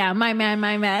 She's like, yeah, my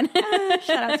man.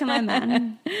 Shout out to my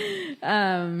man.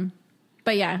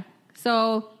 But yeah,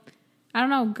 so I don't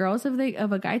know, girls, if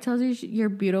a guy tells you you're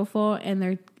beautiful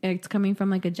and it's coming from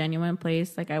like a genuine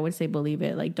place, like I would say believe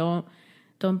it. Like don't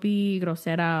be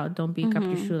grosera, don't be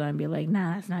caprichuda and be like,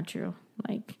 nah, that's not true.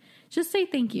 Like just say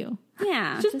thank you.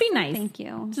 Yeah. just be nice. Thank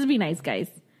you. Just be nice, guys.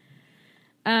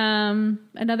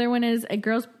 Another one is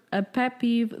a pet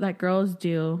peeve that girls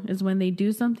do is when they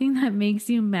do something that makes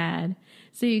you mad.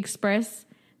 So you express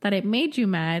that it made you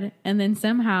mad, and then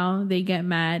somehow they get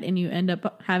mad and you end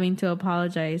up having to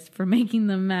apologize for making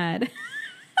them mad.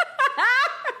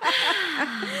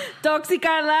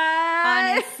 Toxica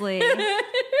life. Honestly.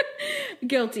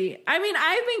 Guilty. I mean,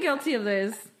 I've been guilty of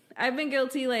this. I've been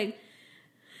guilty, like...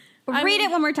 Read it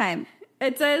one more time.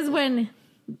 It says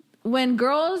when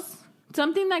girls...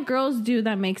 Something that girls do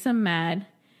that makes them mad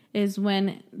is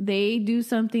when they do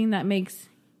something that makes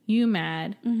you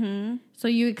mad. Mm-hmm. So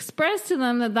you express to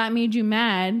them that made you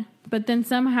mad, but then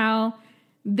somehow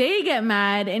they get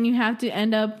mad and you have to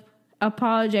end up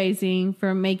apologizing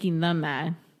for making them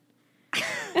mad.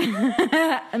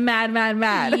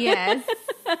 Mad. Yes.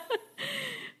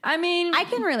 I mean... I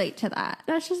can relate to that.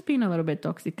 That's just being a little bit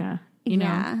toxica, you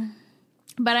know?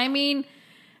 But I mean...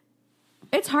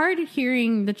 It's hard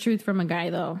hearing the truth from a guy,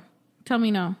 though. Tell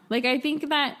me no. Like, I think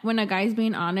that when a guy's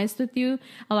being honest with you,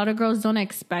 a lot of girls don't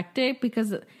expect it,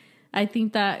 because I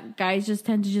think that guys just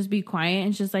tend to just be quiet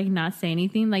and just, like, not say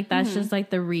anything. Like, that's just, like,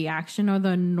 the reaction or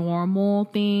the normal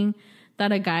thing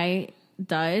that a guy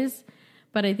does.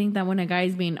 But I think that when a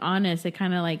guy's being honest, it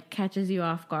kind of, like, catches you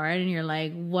off guard, and you're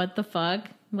like, what the fuck?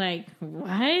 Like,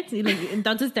 what? Like,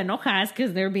 entonces te enojas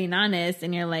because they're being honest,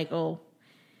 and you're like, oh...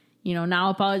 You know, now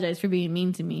apologize for being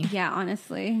mean to me. Yeah,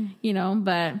 honestly. You know,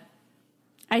 but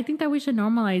I think that we should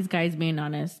normalize guys being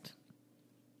honest.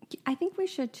 I think we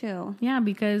should too. Yeah,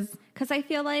 because I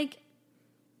feel like,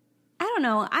 I don't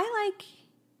know, I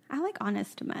like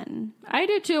honest men. I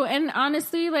do too. And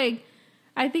honestly, like,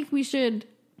 I think we should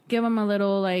give them a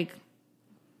little like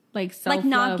self-love. Like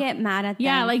not get mad at them.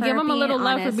 Yeah, like give them a little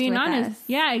love for being honest. Us.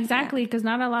 Yeah, exactly. Because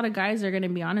not a lot of guys are going to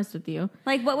be honest with you.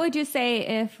 Like, what would you say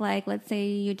if, like, let's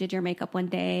say you did your makeup one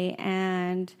day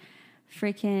and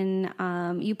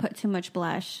freaking you put too much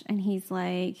blush, and he's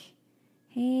like,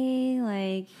 hey,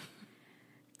 like,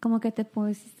 como que te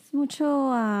pusiste mucho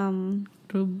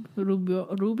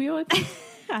Rubio? I think.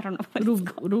 I don't know what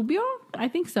it's called. Rubio? I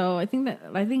think so. I think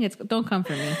it's don't come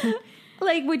for me.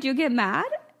 Like, would you get mad?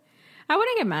 I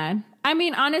wouldn't get mad. I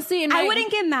mean, honestly, I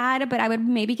wouldn't get mad, but I would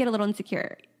maybe get a little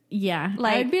insecure. Yeah,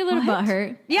 like, I'd be a little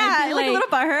butthurt. Yeah, like a little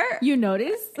butthurt. You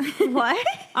notice? What?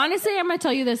 Honestly, I'm gonna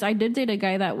tell you this. I did date a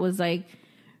guy that was like,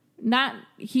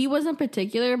 he wasn't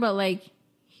particular, but like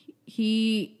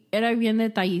he era bien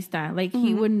detallista. Like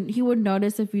he would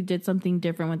notice if you did something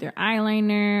different with your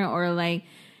eyeliner or like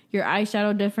your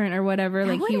eyeshadow different or whatever.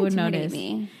 Like he would notice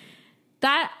me.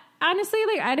 That. Honestly,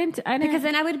 like I didn't because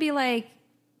then I would be like.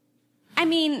 I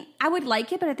mean, I would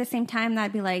like it, but at the same time,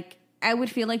 that'd be like, I would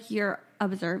feel like you're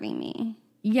observing me.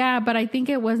 Yeah, but I think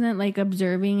it wasn't like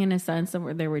observing in a sense of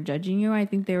where they were judging you. I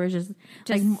think they were just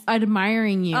like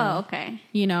admiring you. Oh, okay.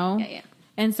 You know? Yeah.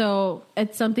 And so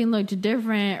if something looked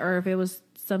different or if it was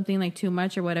something like too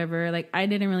much or whatever, like I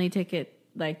didn't really take it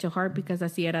like to heart because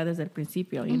así era desde el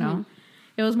principio, you know?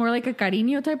 It was more like a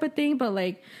cariño type of thing, but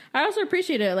like I also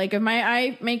appreciate it. Like if my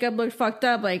eye makeup looked fucked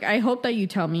up, like I hope that you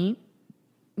tell me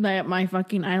that my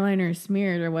fucking eyeliner is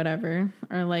smeared or whatever,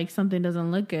 or like something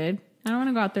doesn't look good. I don't want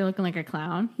to go out there looking like a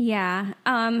clown. Yeah.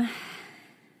 I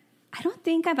don't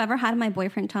think I've ever had my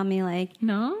boyfriend tell me like,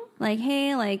 no, like,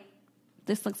 hey, like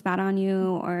this looks bad on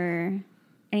you or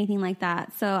anything like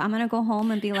that. So I'm going to go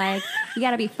home and be like, you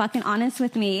got to be fucking honest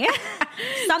with me.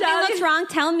 Something looks wrong.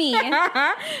 Tell me.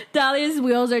 Dalia's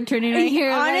wheels are turning right here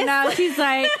right now. She's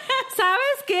like,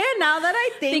 ¿sabes qué? Now that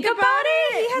I think about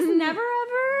it. He has never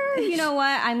ever you know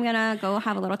what? I'm going to go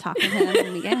have a little talk with him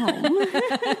when we get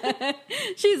home.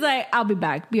 She's like, I'll be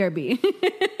back. BRB.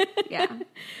 Yeah.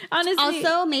 Honestly.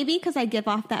 Also, maybe because I give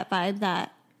off that vibe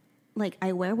that, like,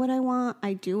 I wear what I want.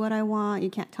 I do what I want. You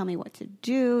can't tell me what to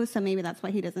do. So maybe that's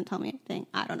why he doesn't tell me anything.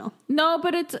 I don't know. No,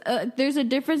 but it's there's a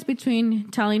difference between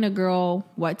telling a girl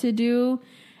what to do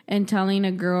and telling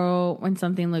a girl when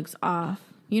something looks off.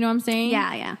 You know what I'm saying?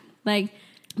 Yeah. Like,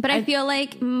 but I feel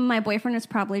like my boyfriend is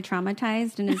probably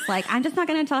traumatized and is like, I'm just not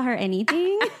going to tell her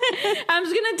anything. I'm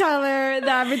just going to tell her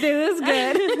that everything is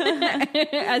good.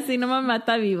 Así no me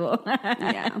mata vivo.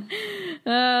 Yeah.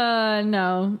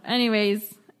 No.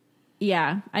 Anyways,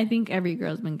 yeah, I think every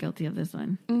girl's been guilty of this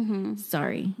one. Mm-hmm.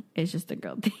 Sorry. It's just a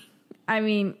girl thing. I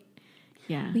mean,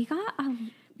 yeah. We got...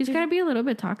 we just got to be a little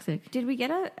bit toxic. Did we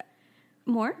get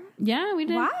more? Yeah, we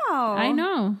did. Wow. I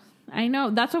know.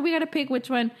 That's why we got to pick which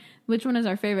one is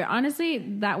our favorite. Honestly,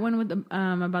 that one with the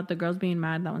about the girls being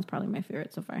mad, that one's probably my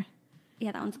favorite so far.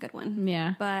 Yeah, that one's a good one.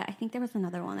 Yeah. But I think there was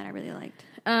another one that I really liked.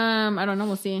 I don't know.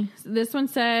 We'll see. This one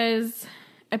says,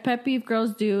 a pet peeve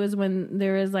girls do is when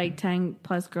there is like 10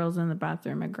 plus girls in the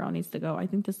bathroom, a girl needs to go. I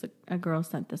think a girl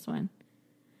sent this one.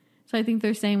 So I think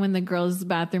they're saying when the girls'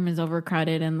 bathroom is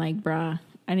overcrowded and like, bruh,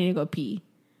 I need to go pee.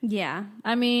 Yeah.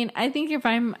 I mean, I think if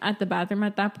I'm at the bathroom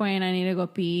at that point and I need to go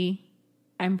pee,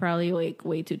 I'm probably like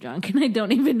way too drunk and I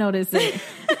don't even notice it.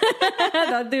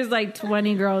 That there's like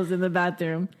 20 girls in the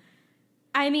bathroom.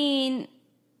 I mean,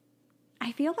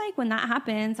 I feel like when that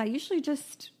happens, I usually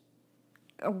just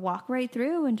walk right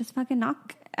through and just fucking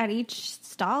knock at each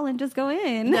stall and just go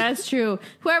in. That's true.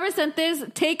 Whoever sent this,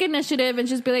 take initiative and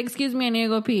just be like, excuse me, I need to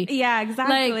go pee. Yeah,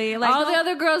 exactly. Like all the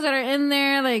other girls that are in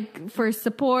there, like for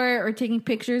support or taking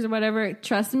pictures or whatever,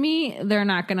 trust me, they're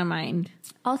not going to mind.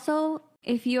 Also,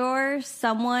 if you're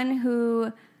someone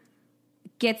who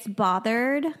gets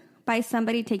bothered by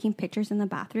somebody taking pictures in the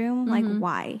bathroom, like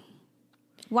why?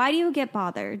 Why do you get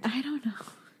bothered? I don't know.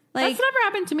 Like, that's never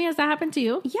happened to me. Has that happened to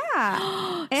you?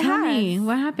 Yeah. Tell me,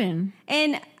 what happened?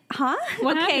 And,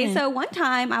 What happened? So one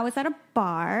time I was at a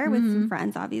bar with some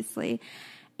friends, obviously.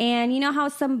 And you know how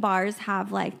some bars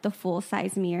have like the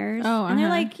full-size mirrors? Oh, and they're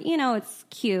like, you know, it's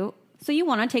cute. So you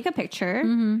want to take a picture.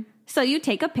 So you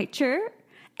take a picture.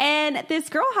 And this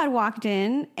girl had walked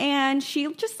in and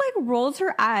she just like rolls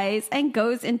her eyes and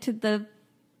goes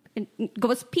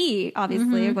pee,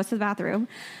 obviously, or goes to the bathroom.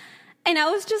 And I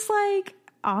was just like,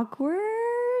 awkward.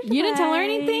 You didn't tell her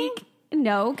anything?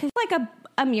 No, because like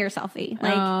a mirror selfie.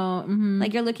 Like,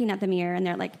 like you're looking at the mirror and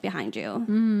they're like behind you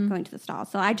going to the stall.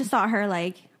 So I just saw her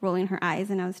like rolling her eyes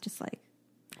and I was just like,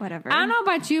 whatever. I don't know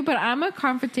about you, but I'm a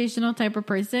confrontational type of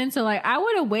person. So like I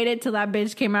would have waited till that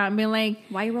bitch came out and been like,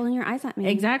 why are you rolling your eyes at me?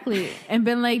 Exactly. And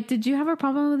been like, did you have a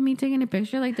problem with me taking a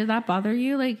picture? Like, did that bother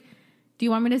you? Like, do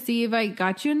you want me to see if I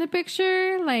got you in the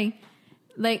picture? Like,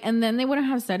 and then they wouldn't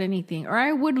have said anything. Or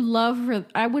I would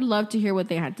love to hear what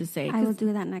they had to say. I will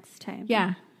do that next time.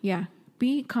 Yeah.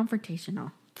 Be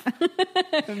confrontational. I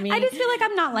just feel like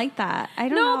I'm not like that. I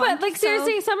don't know. No, but like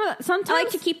seriously, sometimes I like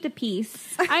to keep the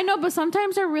peace. I know, but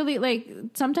sometimes are really like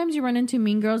sometimes you run into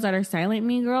mean girls that are silent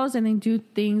mean girls and they do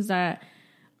things that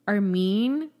are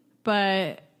mean,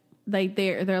 but like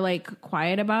they're like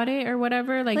quiet about it or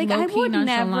whatever. Like low key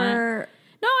nonchalant.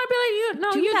 No, I'd be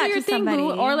like, you do your thing,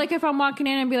 boo. Or like if I'm walking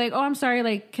in and be like, oh, I'm sorry,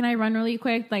 like, can I run really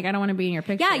quick? Like, I don't want to be in your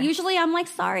picture. Yeah, usually I'm like,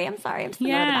 sorry, I'm just gonna go to the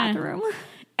bathroom.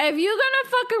 If you're gonna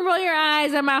fucking roll your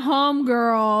eyes at my home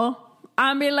girl,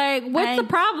 I'll be like, what's the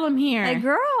problem here? Like,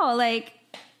 girl, like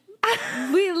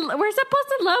we're supposed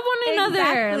to love one another.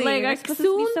 Exactly. Like, we're supposed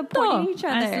to be supporting each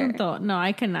other. Asunto. No,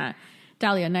 I cannot.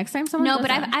 Dalia, next time someone does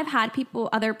that. I've had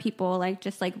other people like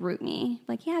just like root me.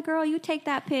 Like, yeah, girl, you take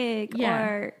that pic. Yeah.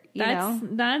 Or you know.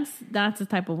 That's the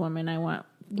type of woman I want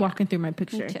walking through my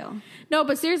picture. Me too. No,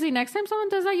 but seriously, next time someone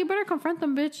does that, you better confront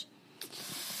them, bitch.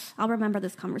 I'll remember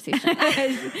this conversation.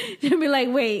 You'll be like,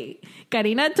 wait,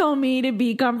 Karina told me to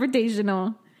be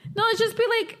confrontational. No, it's just be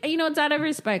like, it's out of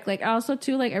respect. Like, also,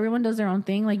 too, like, everyone does their own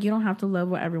thing. Like, you don't have to love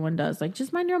what everyone does. Like,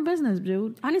 just mind your own business,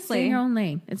 dude. Honestly. Stay in your own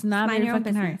lane. It's not very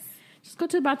fucking hard. Just go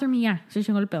to the bathroom and se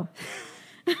chingó el pelo.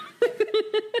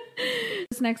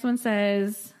 This next one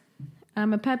says,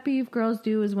 a pet peeve girls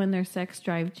do is when their sex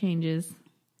drive changes.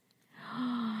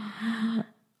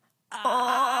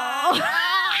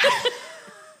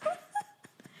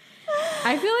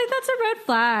 I feel like that's a red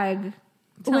flag.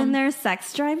 When their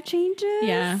sex drive changes?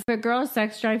 Yeah. If a girl's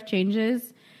sex drive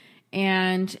changes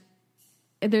and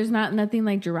there's nothing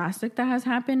like drastic that has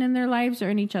happened in their lives or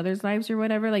in each other's lives or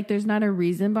whatever, like there's not a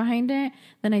reason behind it,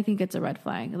 then I think it's a red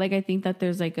flag. Like I think that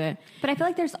there's like But I feel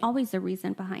like there's always a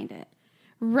reason behind it.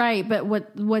 Right, but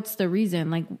what's the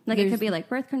reason? Like it could be like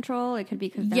birth control. It could be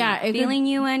because they're not feeling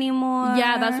you anymore.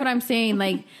 Yeah, that's what I'm saying.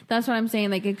 Like that's what I'm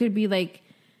saying. Like it could be like,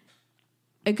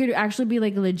 it could actually be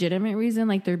like a legitimate reason,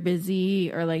 like they're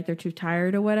busy or like they're too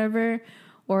tired or whatever.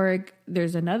 Or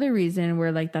there's another reason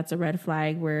where like that's a red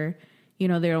flag where, you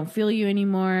know, they don't feel you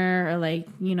anymore, or like,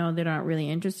 you know, they're not really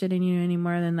interested in you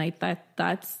anymore. Then like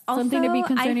that's also something to be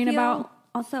concerning about.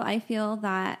 Also, I feel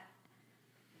that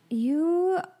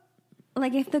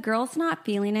like if the girl's not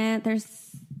feeling it,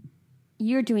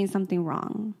 you're doing something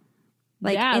wrong.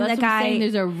 Like, yeah, and that's the guy, what I'm saying.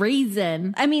 There's a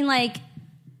reason. I mean, like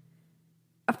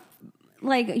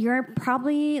you're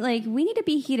probably like, we need to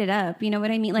be heated up. You know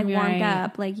what I mean? Like warmed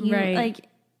up. Like like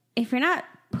if you're not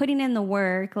putting in the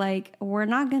work, like we're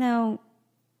not gonna,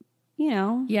 you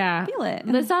know, feel it.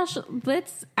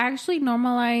 Let's actually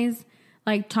normalize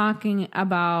like talking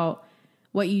about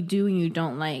what you do and you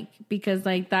don't like, because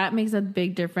like that makes a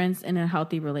big difference in a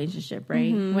healthy relationship,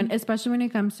 right? Especially when it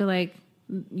comes to like,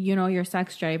 you know, your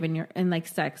sex drive and like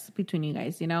sex between you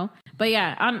guys, you know. But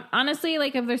yeah, honestly,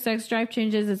 like if their sex drive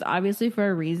changes, it's obviously for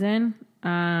a reason.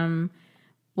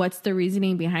 What's the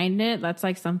reasoning behind it? That's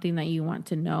like something that you want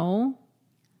to know,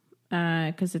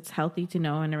 because it's healthy to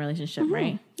know in a relationship,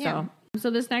 right? Yeah.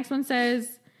 So this next one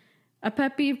says, a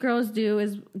pet peeve girls do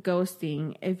is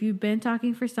ghosting. If you've been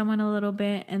talking for someone a little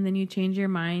bit and then you change your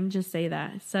mind, just say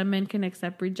that. Some men can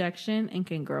accept rejection and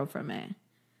can grow from it.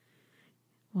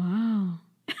 Wow.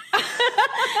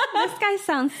 This guy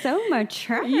sounds so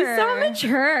mature. You sound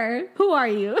mature. Who are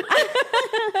you?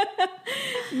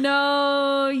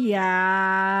 No,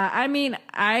 yeah. I mean,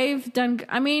 I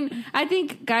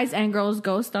think guys and girls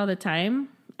ghost all the time.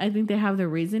 I think they have the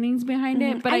reasonings behind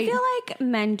it, but I feel like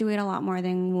men do it a lot more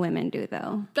than women do,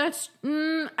 though.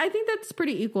 I think that's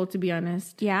pretty equal, to be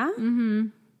honest. Yeah? Mm-hmm.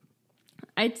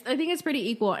 I think it's pretty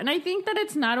equal. And I think that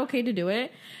it's not okay to do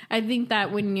it. I think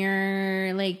that when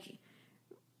you're like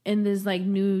in this like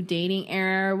new dating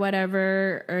era or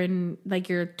whatever, or in like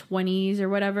your 20s or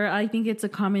whatever, I think it's a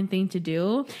common thing to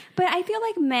do. But I feel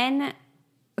like men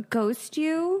ghost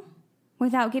you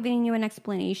without giving you an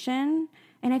explanation.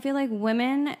 And I feel like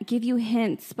women give you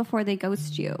hints before they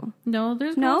ghost you. No,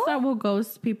 there's girls that will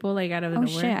ghost people like out of nowhere.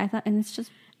 Oh shit, I thought, and it's just...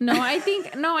 I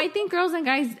think girls and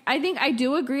guys, I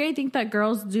do agree. I think that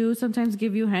girls do sometimes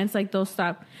give you hints, like they'll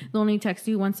only text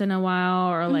you once in a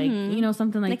while, or like, you know,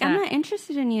 something like that. I'm not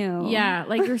interested in you. Yeah,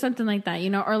 like, or something like that, you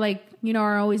know, or like, you know,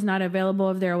 are always not available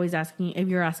if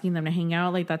you're asking them to hang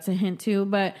out, like that's a hint too.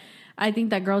 But I think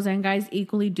that girls and guys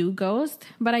equally do ghost.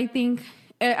 But I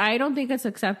don't think it's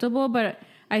acceptable, but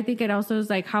I think it also is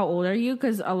like, how old are you?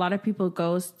 Because a lot of people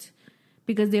ghost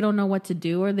because they don't know what to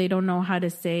do, or they don't know how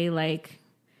to say, like,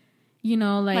 you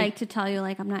know, like to tell you,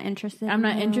 like, I'm not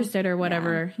interested or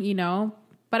whatever, you know.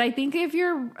 But I think if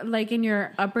you're like in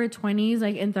your upper 20s,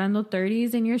 like entrando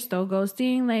 30s, and you're still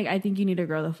ghosting, like, I think you need to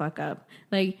grow the fuck up.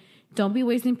 Like, don't be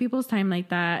wasting people's time like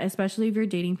that, especially if you're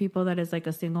dating people that is like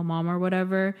a single mom or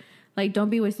whatever. Like, don't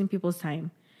be wasting people's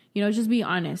time. You know, just be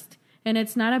honest. And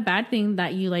it's not a bad thing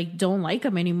that you like don't like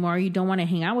them anymore. You don't want to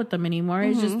hang out with them anymore.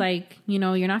 It's just like, you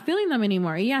know, you're not feeling them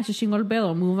anymore. Yeah, se chingó el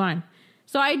pedo, move on.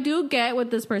 So I do get what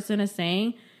this person is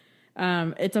saying.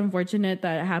 It's unfortunate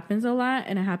that it happens a lot,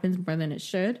 and it happens more than it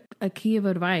should. A key of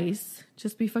advice,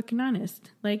 just be fucking honest.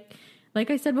 Like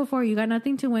I said before, you got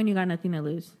nothing to win, you got nothing to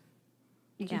lose.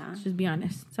 Yeah. Just be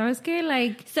honest. So I was scared,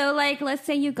 like... So, like, let's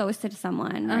say you ghosted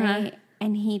someone, right?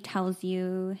 And he tells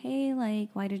you, hey, like,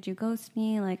 why did you ghost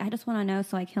me? Like, I just want to know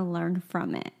so I can learn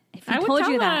from it. If he told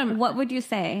you that, what would you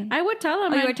say? I would tell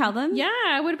him. Oh, you would tell them? Yeah,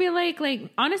 I would be like,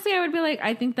 honestly, I would be like,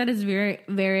 I think that is very,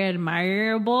 very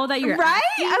admirable that you're right.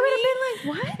 I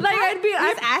would have been like, what? Like,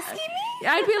 He's asking me?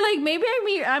 I'd be like,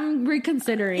 maybe I'm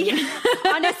reconsidering. Yeah.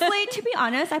 Honestly, to be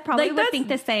honest, I probably would think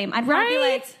the same. I'd probably be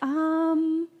like,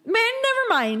 man, never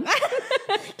mind.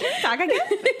 Can we talk again?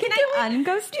 Can I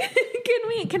unghost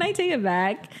you? Can I take it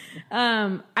back?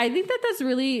 I think that that's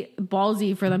really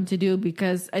ballsy for them to do,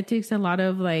 because it takes a lot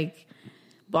of like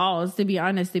balls, to be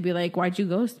honest, to be like, why'd you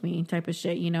ghost me type of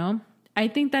shit, you know? I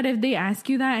think that if they ask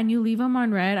you that and you leave them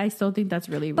on red, I still think that's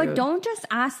really rude. But don't just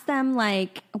ask them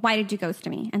like, why did you ghost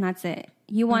me? And that's it.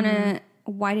 You want to,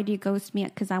 why did you ghost me?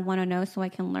 Because I want to know so I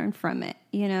can learn from it,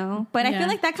 you know? But I feel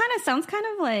like that kind of sounds kind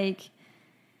of like,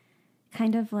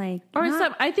 or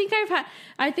some, I think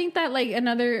that like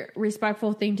another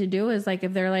respectful thing to do is like,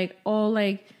 if they're like, oh,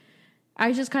 like,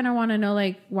 I just kind of want to know,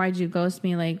 like, why'd you ghost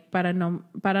me? Like, para no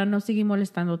seguir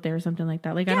molestándote or something like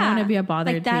that. Like, I don't want to be a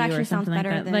bother like, to you or something like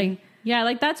that. Like, yeah,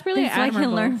 like that's really admirable. So I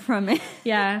can learn from it.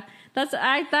 Yeah, that's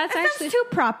actually too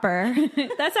proper.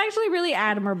 That's actually really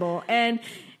admirable. And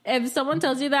if someone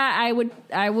tells you that,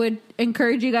 I would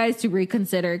encourage you guys to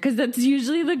reconsider, because that's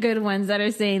usually the good ones that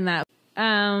are saying that.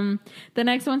 The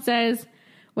next one says,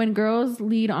 when girls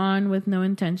lead on with no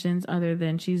intentions other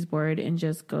than she's bored and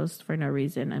just ghosts for no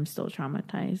reason, I'm still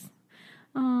traumatized.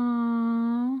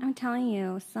 Aww. I'm telling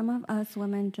you, some of us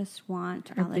women just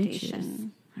want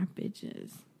validation. Our bitches.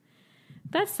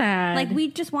 That's sad. Like, we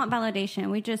just want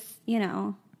validation. We just, you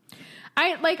know.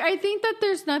 I think that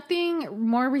there's nothing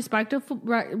more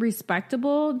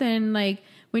respectable than, like,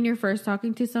 when you're first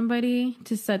talking to somebody,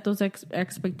 to set those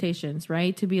expectations,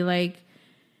 right? To be like,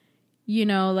 you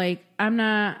know, like, I'm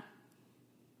not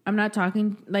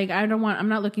talking, like, I'm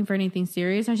not looking for anything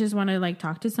serious. I just want to, like,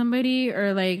 talk to somebody,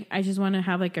 or, like, I just want to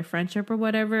have, like, a friendship or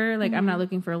whatever. Like, I'm not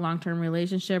looking for a long-term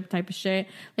relationship type of shit.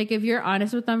 Like, if you're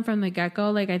honest with them from the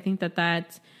get-go, like, I think that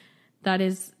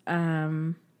is,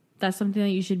 that's something that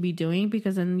you should be doing,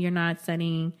 because then you're not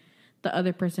setting the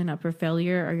other person up for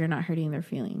failure, or you're not hurting their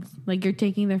feelings. Like, you're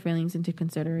taking their feelings into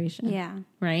consideration. Yeah.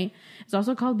 Right? It's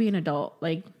also called being an adult.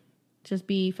 Like, just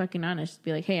be fucking honest.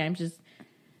 Be like, hey, I'm just,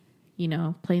 you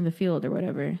know, playing the field or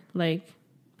whatever. Like,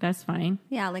 that's fine.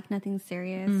 Yeah, like, nothing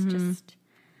serious. Just,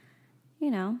 you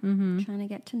know, trying to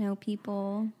get to know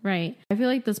people. Right. I feel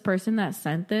like this person that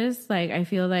sent this, like, I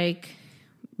feel like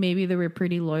maybe they were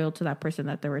pretty loyal to that person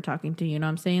that they were talking to. You know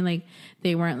what I'm saying? Like,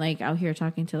 they weren't, like, out here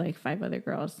talking to, like, 5 other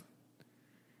girls.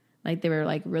 Like, they were,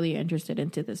 like, really interested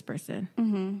into this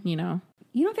person. You know?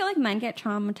 You don't feel like men get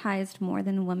traumatized more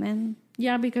than women?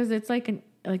 Yeah, because it's like an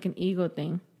ego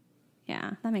thing.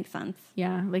 Yeah, that makes sense.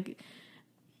 Yeah, like,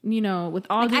 you know, with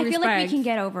all due I respect, feel like we can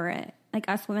get over it. Like,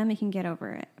 us women, we can get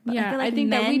over it. But yeah, I feel like I think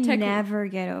men that we never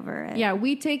get over it. Yeah,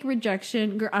 we take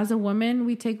rejection as a woman.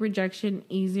 We take rejection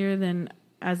easier than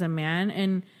as a man,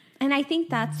 and I think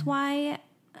that's why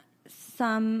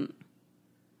some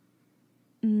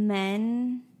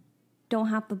men don't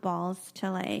have the balls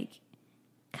to, like,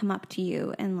 come up to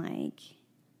you and, like,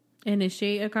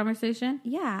 initiate a conversation.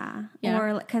 Yeah.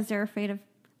 Or because they're afraid of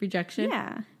rejection.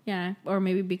 Yeah, or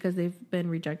maybe because they've been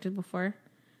rejected before.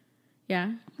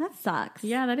 Yeah, that sucks.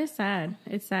 Yeah, that is sad.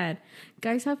 It's sad.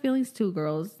 Guys have feelings too,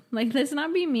 girls. Like, let's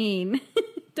not be mean.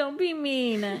 Don't be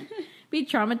mean. Be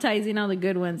traumatizing all the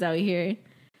good ones out here.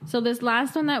 So this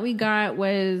last one that we got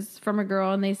was from a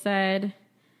girl, and they said,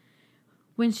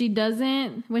 when she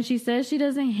says she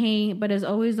doesn't hate, but is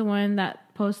always the one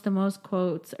that posts the most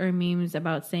quotes or memes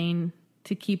about saying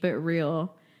to keep it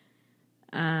real.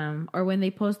 Or when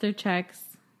they post their checks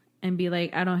and be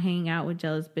like, I don't hang out with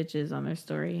jealous bitches on their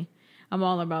story. I'm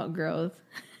all about growth.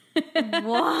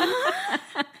 What?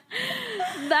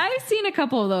 I've seen a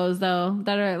couple of those, though,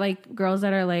 that are like girls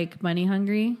that are like money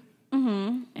hungry.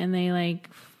 And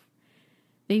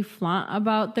they flaunt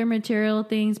about their material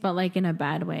things, but like in a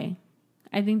bad way.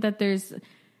 I think that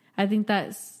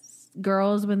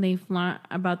girls, when they flaunt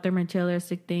about their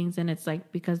materialistic things, and it's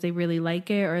like because they really like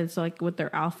it, or it's like with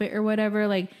their outfit or whatever,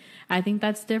 like I think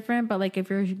that's different. But like if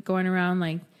you're going around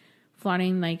like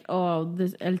flaunting like, oh,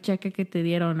 this el cheque que te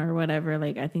dieron or whatever,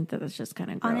 like I think that's just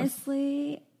kind of gross.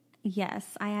 Honestly,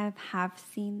 yes, I have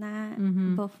seen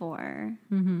that before.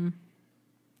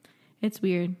 It's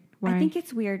weird. I think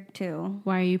it's weird too.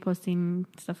 Why are you posting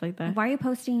stuff like that? Why are you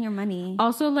posting your money?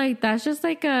 Also, like, that's just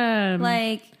like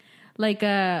like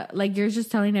you're just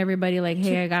telling everybody like,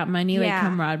 hey, I got money, like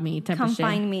come rob me type of shit.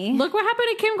 Come find me. Look what happened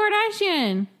to Kim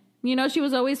Kardashian. You know, she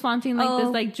was always flaunting like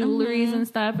this like jewelries and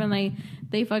stuff, and like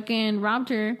they fucking robbed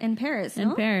her in Paris.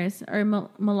 Paris or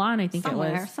Milan, I think it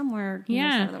was somewhere in the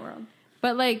center of the world.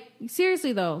 But like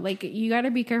seriously though, like you got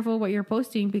to be careful what you're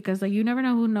posting, because like you never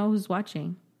know who's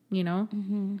watching. You know.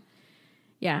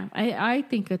 Yeah, I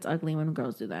think it's ugly when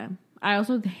girls do that. I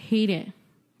also hate it.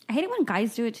 I hate it when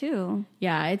guys do it too.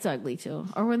 Yeah, it's ugly too.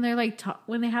 Or when they're like,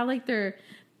 when they have like their,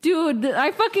 dude,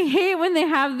 I fucking hate when they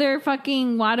have their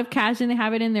fucking wad of cash and they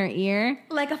have it in their ear.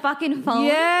 Like a fucking phone.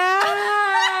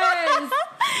 Yes!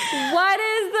 What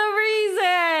is the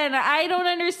reason? I don't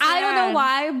understand. I don't know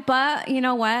why, but you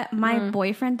know what? My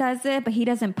boyfriend does it, but he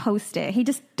doesn't post it. He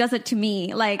just does it to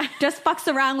me. Like, just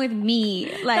fucks around with me.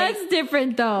 Like, that's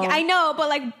different though. I know, but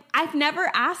like, I've never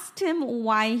asked him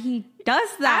why he does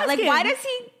that. Like, why does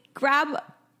he grab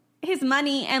his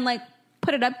money and like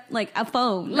put it up like a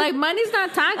phone? Like, money's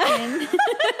not talking.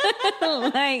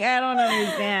 Like, I don't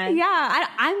understand. Yeah,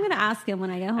 I'm gonna ask him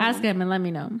when I get home. Ask him and let me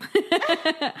know.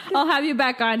 I'll have you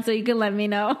back on so you can let me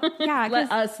know. Yeah,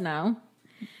 let us know.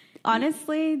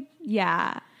 Honestly,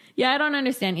 yeah, I don't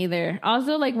understand either.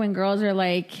 Also, like when girls are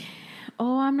like,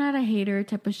 "Oh, I'm not a hater"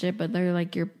 type of shit, but they're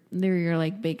like they're your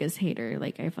like biggest hater.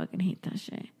 Like, I fucking hate that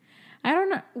shit. I don't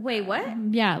know. Wait, what?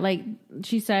 Yeah, like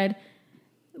she said,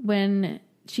 when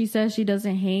she says she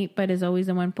doesn't hate, but is always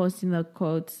the one posting the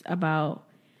quotes about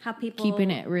how people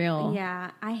keeping it real.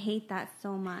 Yeah, I hate that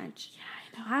so much.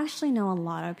 Yeah, I actually know a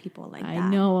lot of people like that. I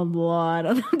know a lot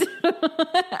of them.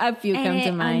 A few come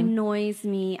to mind. It annoys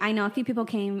me. I know a few people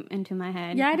came into my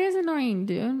head. Yeah, it is annoying,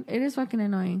 dude. It is fucking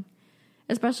annoying.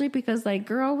 Especially because, like,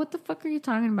 girl, what the fuck are you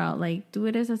talking about? Like, do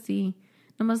it as así.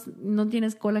 Nomás no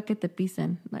tienes cola que te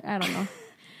pisen. Like, I don't know.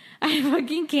 I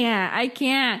fucking can't. I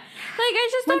can't. Like, I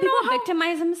just when don't know people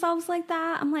victimize themselves like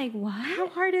that, I'm like, what? How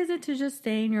hard is it to just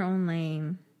stay in your own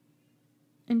lane?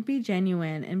 And be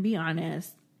genuine and be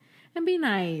honest. And be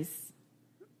nice.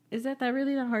 Is that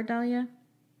really that hard, Dalia?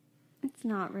 It's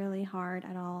not really hard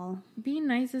at all. Being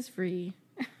nice is free.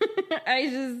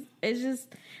 I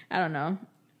don't know.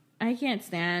 I can't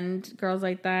stand girls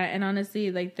like that. And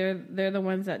honestly, like they're the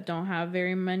ones that don't have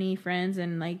very many friends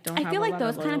and like don't have I feel like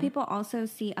those of kind of people also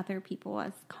see other people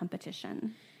as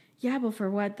competition. Yeah, but for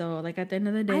what though? Like at the end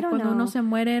of the day, I don't know. Cuando uno se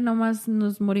muere, nomás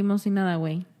nos morimos sin nada,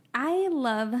 güey. I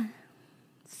love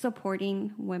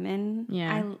supporting women.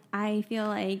 Yeah. I feel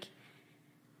like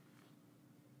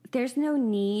there's no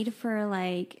need for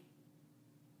like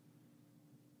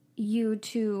you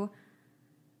to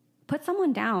put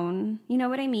someone down. You know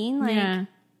what I mean? Like, yeah.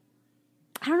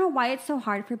 I don't know why it's so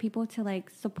hard for people to like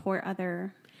support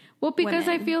other because women.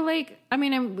 I feel like, I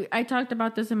mean, I talked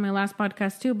about this in my last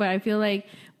podcast too, but I feel like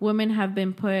women have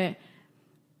been put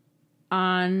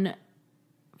on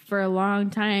for a long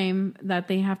time that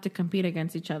they have to compete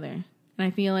against each other. And I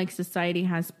feel like society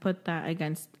has put that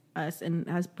against us and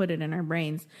has put it in our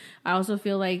brains. I also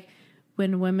feel like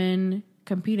when women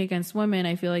compete against women,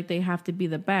 I feel like they have to be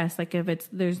the best. Like if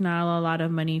there's not a lot of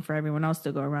money for everyone else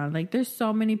to go around. Like there's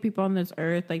so many people on this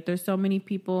earth. Like there's so many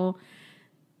people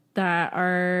that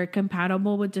are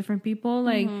compatible with different people.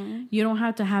 Like you don't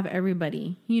have to have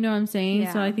everybody. You know what I'm saying?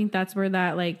 Yeah. So I think that's where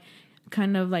that like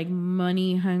kind of like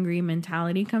money hungry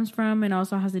mentality comes from, and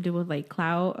also has to do with like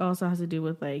clout. It also has to do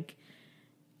with like,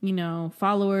 you know,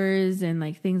 followers and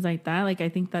like things like that. Like I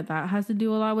think that has to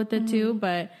do a lot with it too.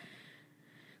 But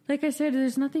like I said,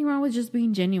 there's nothing wrong with just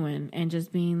being genuine and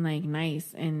just being like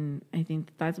nice, and I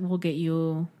think that will get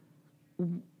you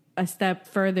a step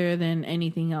further than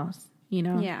anything else, you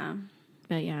know? Yeah.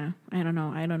 But yeah, I don't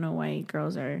know why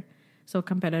girls are so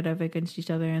competitive against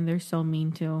each other, and they're so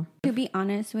mean too. To be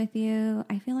honest with you,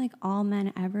 I feel like all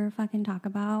men ever fucking talk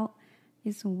about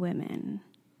is women.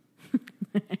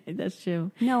 That's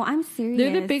true. No, I'm serious.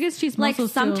 They're the biggest chismosos. Like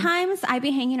sometimes I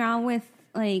be hanging around with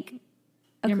like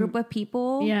a group of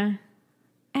people. Yeah.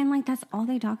 And like that's all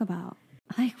they talk about.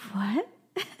 Like what?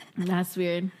 That's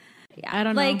weird. Yeah. I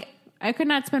don't know. I could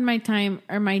not spend my time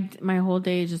or my whole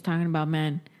day just talking about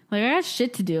men. Like, I got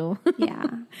shit to do. Yeah.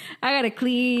 I got to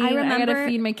clean. I got to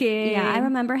feed my kid. Yeah, I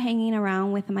remember hanging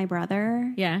around with my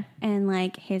brother. Yeah. And,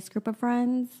 like, his group of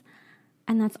friends.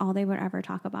 And that's all they would ever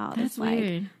talk about. That's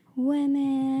weird. Like,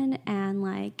 women and,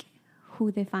 like,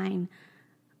 who they find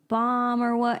bomb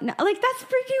or what. No, like, that's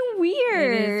freaking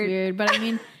weird. It is weird. But, I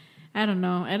mean, I don't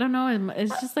know.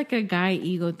 It's just like a guy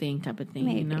ego thing type of thing,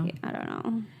 Maybe. You know?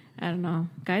 I don't know.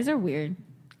 Guys are weird.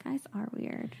 Guys are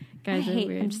weird. Guys are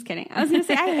weird. I'm just kidding. I was going to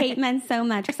say, I hate men so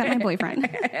much, except my boyfriend.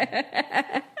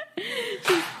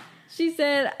 She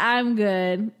said, I'm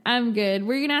good.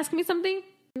 Were you going to ask me something?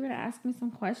 You were going to ask me some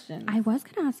questions. I was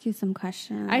going to ask you some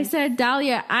questions. I said,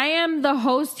 Dalia, I am the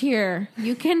host here.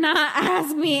 You cannot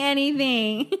ask me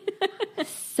anything.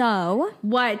 So,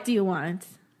 what do you want?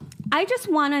 I just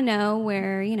want to know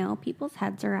where, you know, people's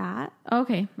heads are at.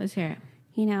 Okay, let's hear it.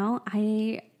 You know,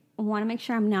 I want to make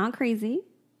sure I'm not crazy.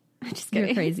 I'm just kidding.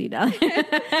 You're crazy,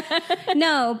 Dalia.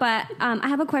 No, but I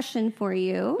have a question for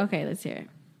you. Okay, let's hear it.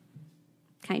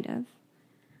 Kind of.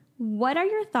 What are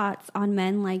your thoughts on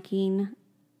men liking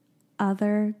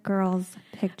other girls'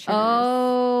 pictures?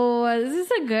 Oh, this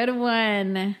is a good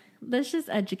one. Let's just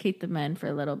educate the men for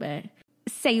a little bit.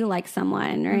 Say you like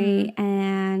someone, right?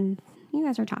 And you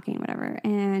guys are talking, whatever,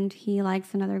 and he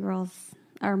likes another girl's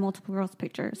or multiple girls'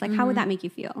 pictures. Like, how would that make you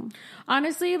feel?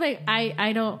 Honestly, like,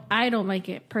 I don't like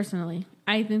it personally.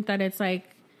 I think that it's, like,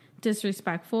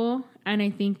 disrespectful. And I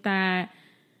think that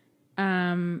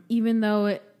even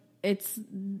though it's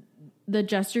the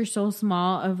gesture so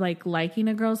small of, like, liking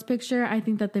a girl's picture, I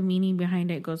think that the meaning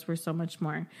behind it goes for so much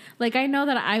more. Like, I know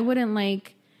that I wouldn't,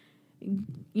 like,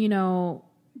 you know,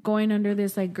 going under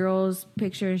this, like, girl's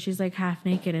picture and she's, like, half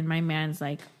naked and my man's,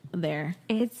 like, there.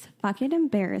 It's fucking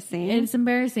embarrassing. It's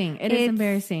embarrassing. It is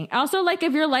embarrassing. Also, like,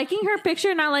 if you're liking her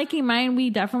picture, not liking mine, we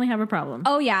definitely have a problem.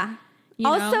 Oh, yeah. You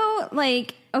also, know?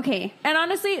 Like, okay. And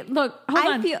honestly, look, hold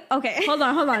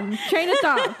on. Train of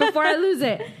thought before I lose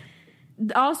it.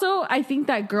 Also, I think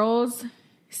that girls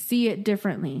see it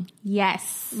differently.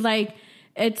 Yes. Like,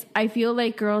 I feel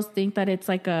like girls think that it's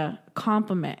like a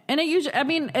compliment. And it usually, I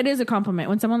mean, it is a compliment.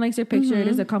 When someone likes your picture, it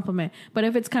is a compliment. But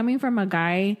if it's coming from a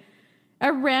guy,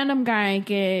 a random guy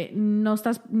que no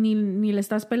estás, ni le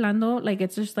estás pelando, like,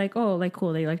 it's just like, oh, like,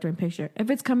 cool, they liked my picture. If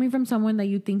it's coming from someone that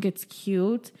you think it's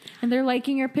cute and they're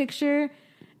liking your picture,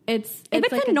 if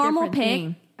it's like a normal pic,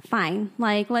 thing. Fine.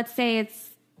 Like, let's say it's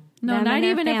no, not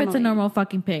even family. If it's a normal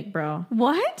fucking pic, bro.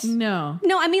 What? No,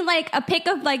 I mean like a pic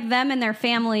of like them and their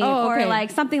family, or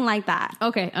like something like that.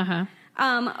 Okay,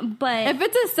 but if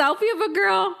it's a selfie of a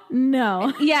girl,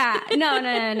 no. Yeah,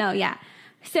 no, yeah.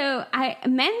 So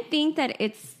men think that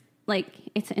it's like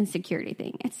it's an insecurity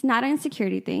thing. It's not an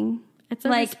insecurity thing. It's a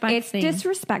like respect thing.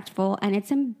 Disrespectful and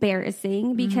it's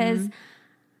embarrassing because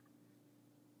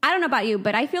I don't know about you,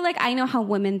 but I feel like I know how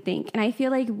women think, and I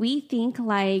feel like we think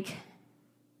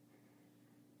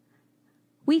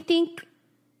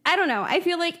I don't know. I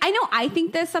feel like I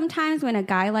think this sometimes when a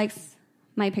guy likes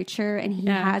my picture and he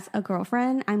has a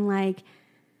girlfriend. I'm like,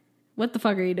 what the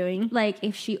fuck are you doing? Like,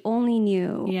 if she only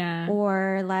knew. Yeah.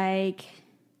 Or like,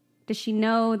 does she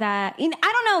know that? I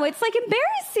don't know. It's like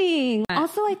embarrassing.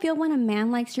 Also, I feel when a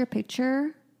man likes your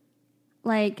picture,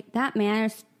 like that man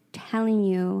is telling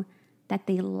you that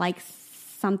they like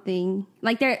something.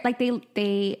 Like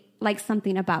they like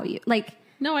something about you. Like,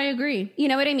 no, I agree. You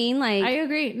know what I mean? Like, I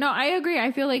agree. No, I agree.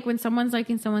 I feel like when someone's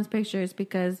liking someone's pictures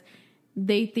because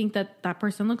they think that that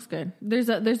person looks good. There's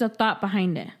a thought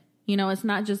behind it. You know, it's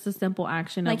not just a simple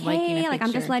action like, of liking a picture. Like,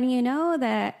 I'm just letting you know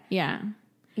that. Yeah.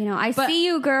 You know, I see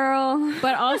you, girl.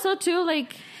 But also too,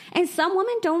 like, and some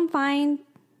women don't find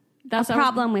a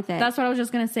problem with it. That's what I was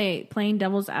just gonna say. Playing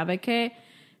devil's advocate.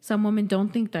 Some women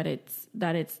don't think that it's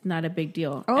not a big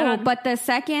deal. Oh, but the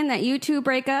second that you two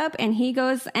break up and he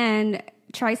goes and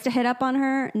tries to hit up on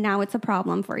her, now it's a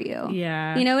problem for you.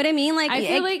 Yeah. You know what I mean? Like,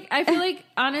 I feel like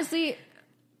honestly,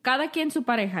 cada quien su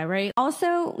pareja, right?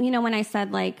 Also, you know, when I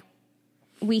said like,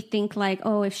 we think like,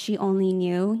 oh, if she only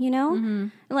knew, you know,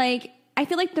 like, I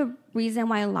feel like the reason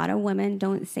why a lot of women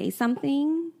don't say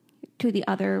something to the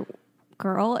other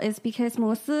girl is because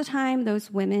most of the time those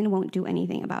women won't do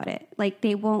anything about it. Like,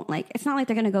 they won't, like, it's not like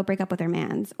they're gonna go break up with their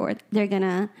mans, or they're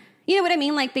gonna, you know what I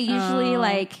mean? Like, they usually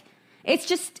like, it's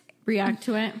just react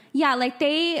to it. Yeah, like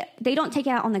they don't take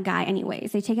it out on the guy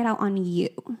anyways. They take it out on you.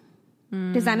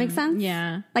 Does that make sense?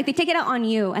 Yeah. Like, they take it out on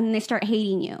you and then they start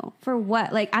hating you for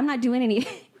what? Like, I'm not doing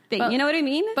anything. You know what I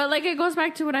mean? But like, it goes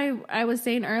back to what I was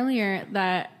saying earlier,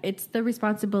 that it's the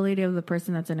responsibility of the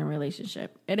person that's in a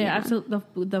relationship. It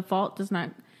absolutely, the fault does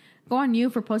not go on you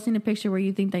for posting a picture where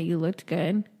you think that you looked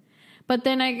good. But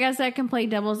then I guess I can play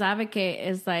devil's advocate,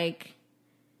 is like,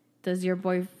 does your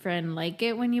boyfriend like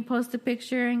it when you post a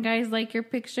picture and guys like your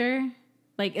picture?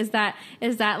 Like, is that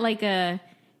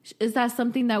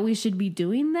something that we should be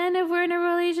doing then if we're in a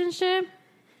relationship?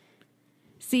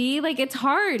 See, like, it's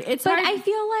hard. But I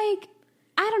feel like,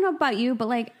 I don't know about you, but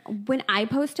like, when I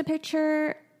post a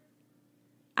picture,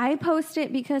 I post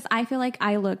it because I feel like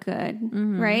I look good,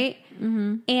 right?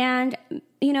 And,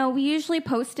 you know, we usually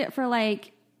post it for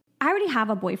like, I already have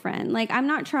a boyfriend. Like, I'm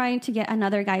not trying to get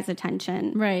another guy's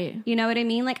attention. Right. You know what I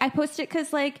mean? Like, I post it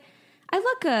because, like, I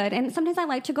look good. And sometimes I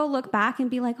like to go look back and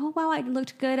be like, oh, wow, I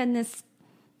looked good in this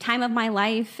time of my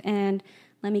life. And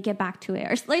let me get back to it.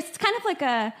 Or it's kind of like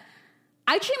I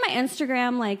treat my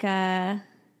Instagram like a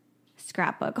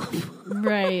scrapbook.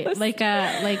 Right. Like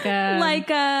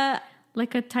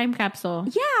a time capsule.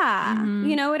 Yeah.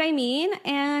 You know what I mean?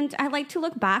 And I like to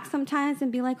look back sometimes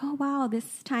and be like, oh, wow,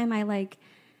 this time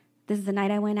this is the night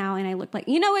I went out and I looked like,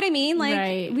 you know what I mean? Like,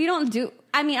 right. We don't do,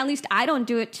 I mean, at least I don't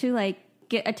do it to like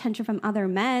get attention from other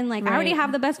men. Like, right. I already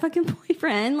have the best fucking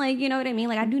boyfriend. Like, you know what I mean?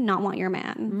 Like, I do not want your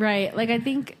man. Right. Like, I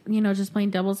think, you know, just playing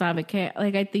devil's advocate,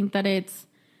 like, I think that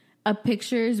a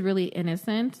picture is really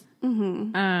innocent.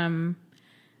 I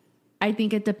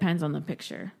think it depends on the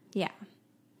picture. Yeah.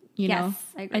 You know?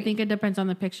 I agree. I think it depends on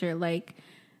the picture. Like,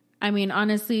 I mean,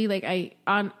 honestly, like,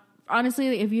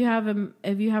 honestly, if you have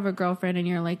a girlfriend and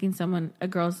you're liking a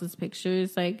girl's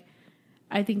pictures, like,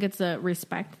 I think it's a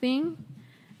respect thing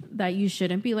that you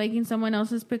shouldn't be liking someone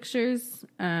else's pictures,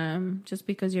 just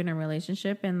because you're in a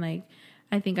relationship. And like,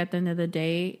 I think at the end of the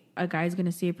day, a guy's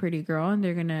gonna see a pretty girl and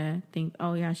they're gonna think,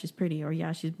 oh yeah, she's pretty, or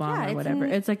yeah, she's blonde, or whatever.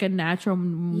 It's like a natural,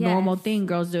 normal thing.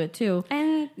 Girls do it too.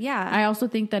 And yeah, I also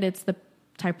think that it's the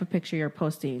type of picture you're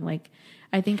posting. Like,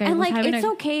 I think it's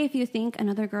okay if you think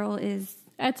another girl is.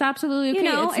 It's absolutely okay. You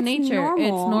know, it's nature. Normal.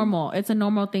 It's normal. It's a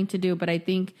normal thing to do. But I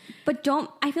think... But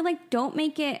I feel like don't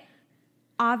make it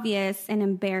obvious and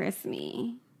embarrass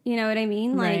me. You know what I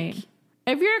mean? Right. Like...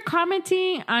 If you're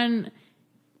commenting on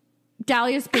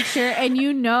Dalia's picture and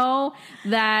you know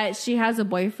that she has a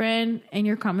boyfriend and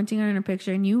you're commenting on her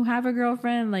picture and you have a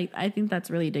girlfriend, like, I think that's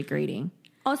really degrading.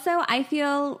 Also, I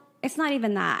feel it's not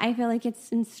even that. I feel like it's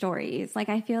in stories. Like,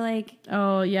 I feel like...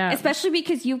 Oh, yeah. Especially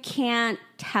because you can't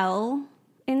tell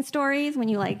in stories when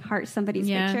you, like, heart somebody's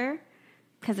picture.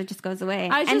 Because it just goes away.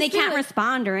 And they can't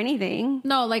respond or anything.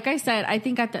 No, like I said, I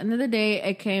think at the end of the day,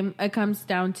 it comes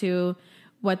down to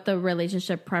what the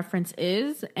relationship preference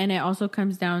is. And it also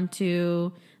comes down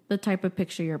to the type of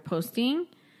picture you're posting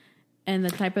and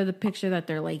the type of the picture that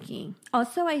they're liking.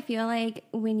 Also, I feel like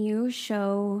when you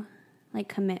show, like,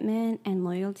 commitment and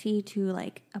loyalty to,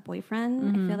 like, a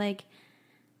boyfriend,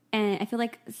 I feel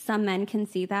like some men can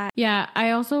see that. Yeah,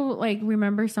 I also like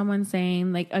remember someone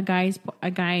saying, like, a guy's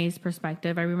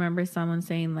perspective. I remember someone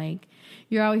saying, like,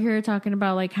 you're out here talking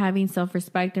about, like, having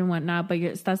self-respect and whatnot, but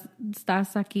estás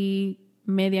aquí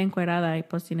media encuerada,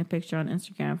 posting a picture on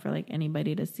Instagram for, like,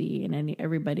 anybody to see and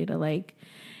everybody to like.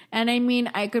 And I mean,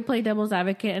 I could play devil's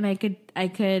advocate and I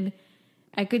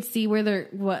could see where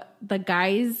what the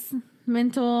guy's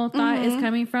mental thought is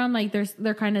coming from. Like,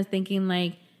 they're kind of thinking,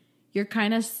 like, you're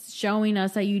kind of showing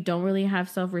us that you don't really have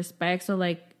self-respect. So,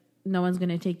 like, no one's going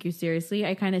to take you seriously.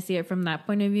 I kind of see it from that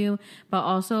point of view. But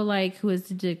also, like, who is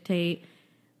to dictate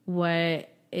what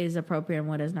is appropriate and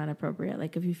what is not appropriate?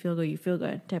 Like, if you feel good, you feel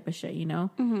good type of shit, you know?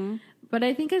 Mm-hmm. But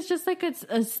I think it's just, like, it's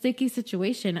a sticky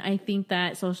situation. I think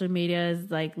that social media is,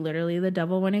 like, literally the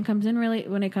devil when it comes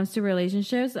to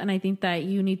relationships. And I think that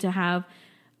you need to have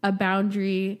a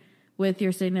boundary with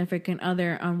your significant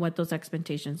other on what those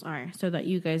expectations are so that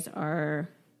you guys are,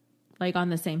 like, on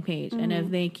the same page. Mm-hmm. And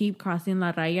if they keep crossing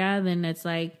la raya, then it's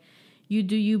like, you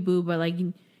do you, boo, but, like,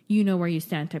 you know where you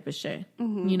stand type of shit.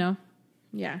 Mm-hmm. You know?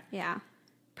 Yeah. Yeah.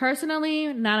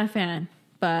 Personally, not a fan,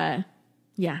 but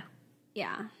yeah.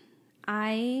 Yeah.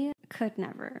 I could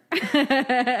never.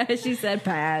 She said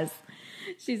pass.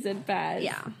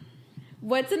 Yeah.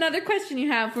 What's another question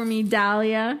you have for me,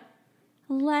 Dalia?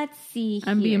 Let's see here.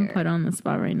 I'm being put on the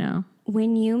spot right now.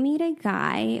 When you meet a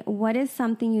guy, what is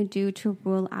something you do to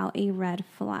rule out a red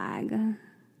flag?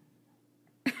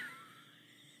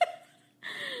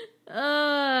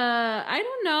 I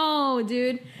don't know,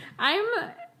 dude. I'm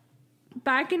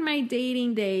back in my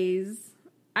dating days.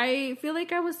 I feel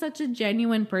like I was such a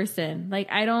genuine person. Like,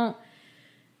 I don't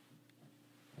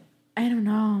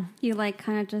know. You, like,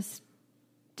 kind of just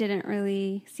didn't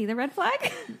really see the red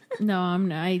flag? No, I'm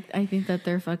not. I think that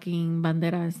they're fucking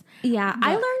banderas. Yeah, but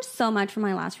I learned so much from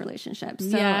my last relationship.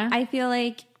 So yeah. I feel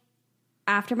like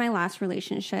after my last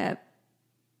relationship,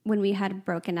 when we had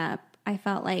broken up, I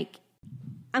felt like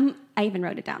I even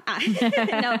wrote it down.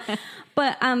 No,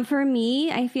 but for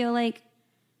me, I feel like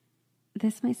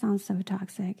this might sound so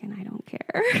toxic and I don't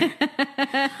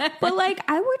care. But, like,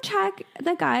 I would check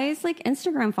the guys, like,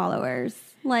 Instagram followers.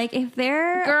 Like, if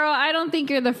they're... Girl, I don't think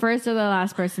you're the first or the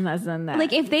last person that's done that.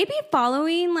 Like, if they be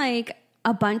following, like,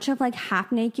 a bunch of, like,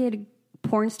 half-naked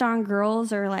porn star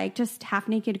girls or, like, just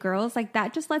half-naked girls, like,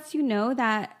 that just lets you know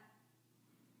that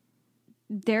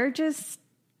they're just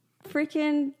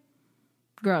freaking...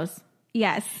 Gross.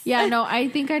 Yes. Yeah, no, I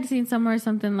think I'd seen somewhere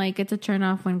something like it's a turn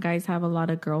off when guys have a lot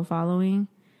of girl following.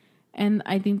 And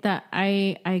I think that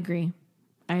I agree.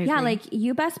 Yeah, like,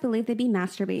 you best believe they'd be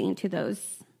masturbating to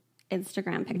those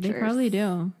Instagram pictures. They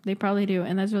probably do.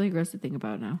 And that's really gross to think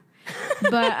about now.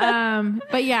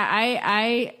 But yeah,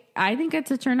 I think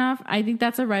it's a turn off. I think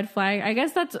that's a red flag.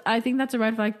 I think that's a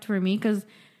red flag for me because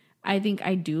I think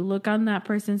I do look on that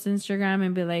person's Instagram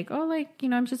and be like, oh, like, you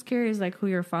know, I'm just curious, like, who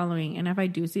you're following. And if I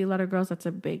do see a lot of girls, that's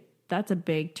a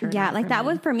big turn. Yeah, like, that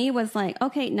was for me was like,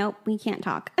 okay, nope, we can't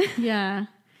talk. Yeah.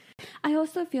 I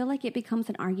also feel like it becomes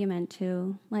an argument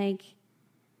too. Like,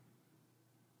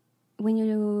 when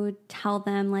you tell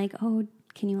them, like, oh,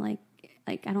 can you, like,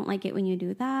 I don't like it when you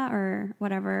do that or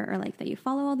whatever, or, like, that you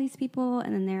follow all these people,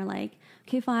 and then they're like,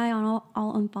 okay, fine, I'll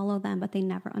unfollow them, but they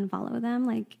never unfollow them.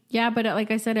 Like, yeah, but like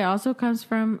I said, it also comes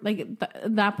from, like,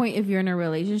 that point, if you're in a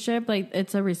relationship, like,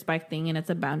 it's a respect thing and it's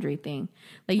a boundary thing.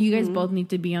 Like, you guys both need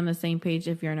to be on the same page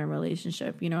if you're in a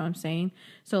relationship, you know what I'm saying?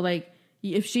 So, like,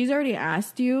 if she's already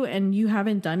asked you and you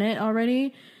haven't done it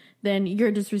already, then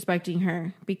you're disrespecting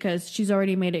her because she's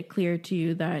already made it clear to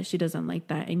you that she doesn't like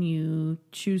that and you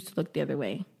choose to look the other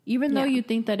way. Even though you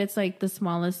think that it's, like, the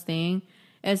smallest thing,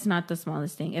 it's not the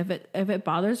smallest thing. If it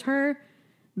bothers her,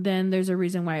 then there's a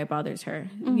reason why it bothers her.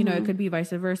 Mm-hmm. You know, it could be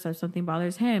vice versa. If something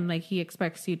bothers him, like, he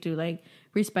expects you to, like,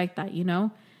 respect that, you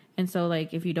know? And so,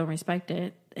 like, if you don't respect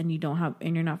it and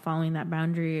you're not following that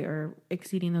boundary or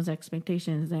exceeding those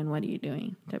expectations, then what are you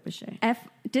doing type of shit.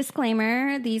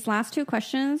 Disclaimer, these last two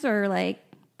questions are, like,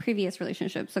 previous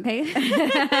relationships, okay?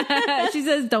 She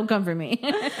says, don't come for me.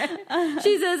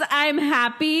 She says, I'm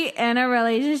happy in a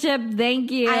relationship.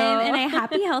 Thank you. I am in a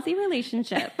happy, healthy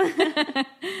relationship.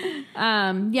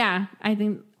 Yeah, I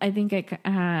think it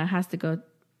has to go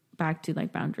back to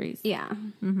like boundaries. Yeah.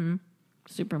 Mm-hmm.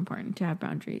 Super important to have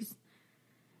boundaries.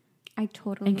 I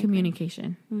totally And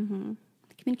communication. Mm-hmm.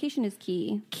 Communication is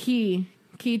key. Key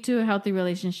to a healthy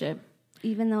relationship.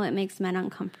 Even though it makes men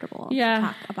uncomfortable to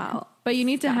talk about. But you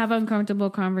need to have uncomfortable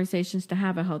conversations to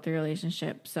have a healthy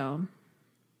relationship. So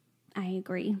I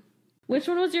agree. Which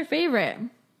one was your favorite?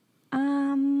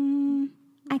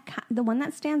 The one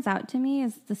that stands out to me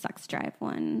is the sex drive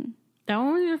one. That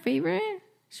one was your favorite?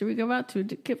 Should we go out to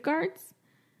gift cards?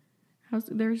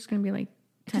 There's just gonna be like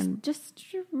 10. Just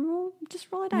roll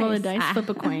a dice. Roll a dice, flip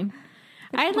a coin.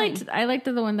 I liked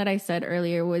the one that I said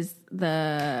earlier was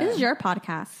This is your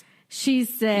podcast. She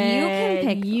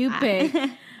said you can pick.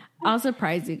 I'll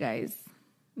surprise you guys.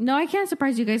 No, I can't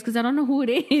surprise you guys because I don't know who it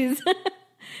is.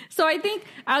 So I think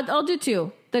I'll do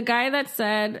two. The guy that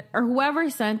said, or whoever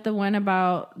sent the one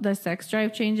about the sex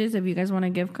drive changes, if you guys want a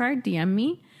gift card, DM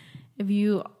me. If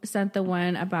you sent the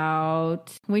one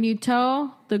about when you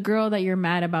tell the girl that you're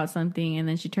mad about something and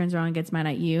then she turns around and gets mad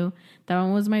at you, that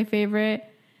one was my favorite.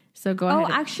 So go ahead.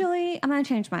 Oh, actually, I'm going to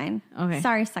change mine. Okay.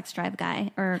 Sorry, sex drive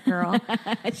guy or girl.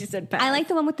 She said pass. I like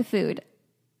the one with the food.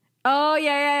 Oh,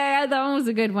 yeah. That one was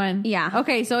a good one. Yeah.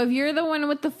 Okay, so if you're the one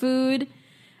with the food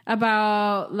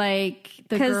about like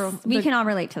the girl. Because we can all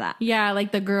relate to that. Yeah,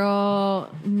 like the girl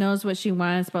knows what she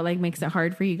wants but like makes it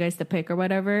hard for you guys to pick or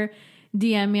whatever.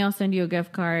 DM me, I'll send you a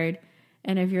gift card.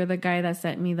 And if you're the guy that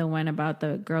sent me the one about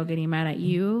the girl getting mad at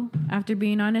you after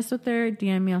being honest with her,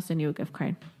 DM me, I'll send you a gift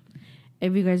card.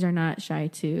 If you guys are not shy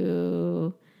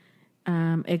to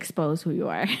expose who you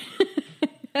are.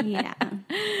 Yeah.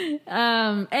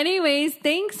 Anyways,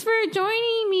 thanks for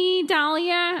joining me,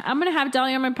 Dalia. I'm gonna have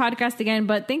Dalia on my podcast again,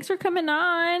 but thanks for coming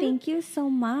on. Thank you so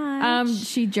much.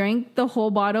 She drank the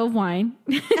whole bottle of wine.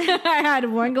 I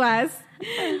had one glass.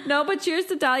 No, but cheers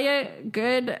to Dalia.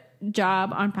 Good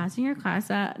job on passing your class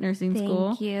at nursing school.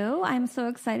 Thank you. I'm so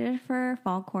excited for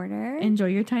fall quarter. Enjoy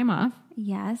your time off.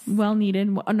 Yes. Well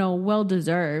needed. No, well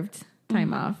deserved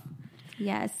time off.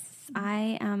 Yes.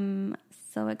 I am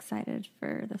so excited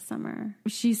for the summer.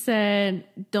 She said,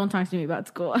 don't talk to me about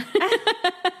school.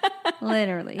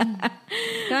 Literally.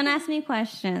 Don't ask me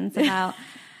questions about,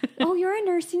 oh, you're in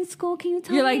nursing school. Can you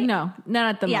tell me? You're like, no,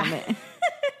 not at the moment.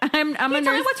 I'm Can a you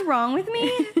tell me nurse. what's wrong with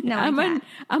me? No,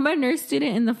 I'm a nurse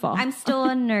student in the fall. I'm still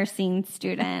a nursing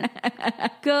student.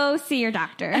 Go see your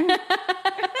doctor.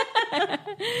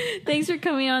 Thanks for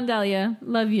coming on, Dalia.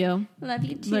 Love you. Love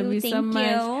you too. Love you Thank so much.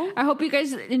 you. I hope you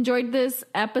guys enjoyed this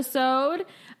episode.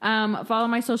 Follow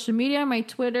my social media, my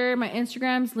Twitter, my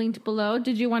Instagram's linked below.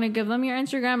 Did you want to give them your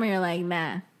Instagram or you're like,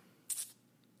 nah?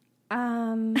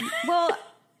 Well,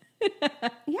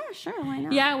 yeah, sure. Why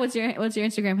not? Yeah. What's your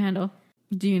Instagram handle?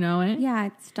 Do you know it? Yeah,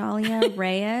 it's Dalia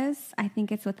Reyes. I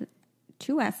think it's with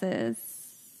 2 S's.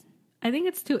 I think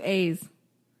it's 2 A's.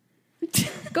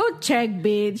 Go check,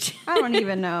 bitch. I don't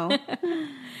even know.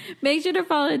 Make sure to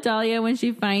follow Dalia when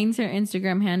she finds her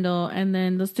Instagram handle, and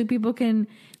then those 2 people can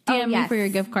DM me for your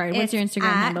gift card. What's your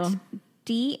Instagram handle?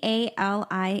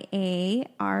 DALIAREYESS_.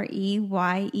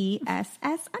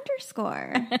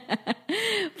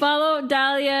 Follow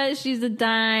Dalia. She's a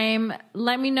dime.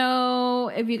 Let me know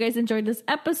if you guys enjoyed this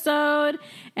episode,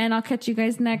 and I'll catch you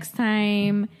guys next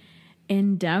time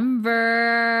in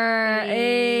Denver.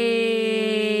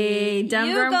 Hey,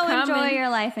 Denver, you go I'm coming. enjoy your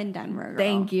life in Denver, girl.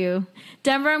 Thank you.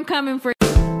 Denver, I'm coming for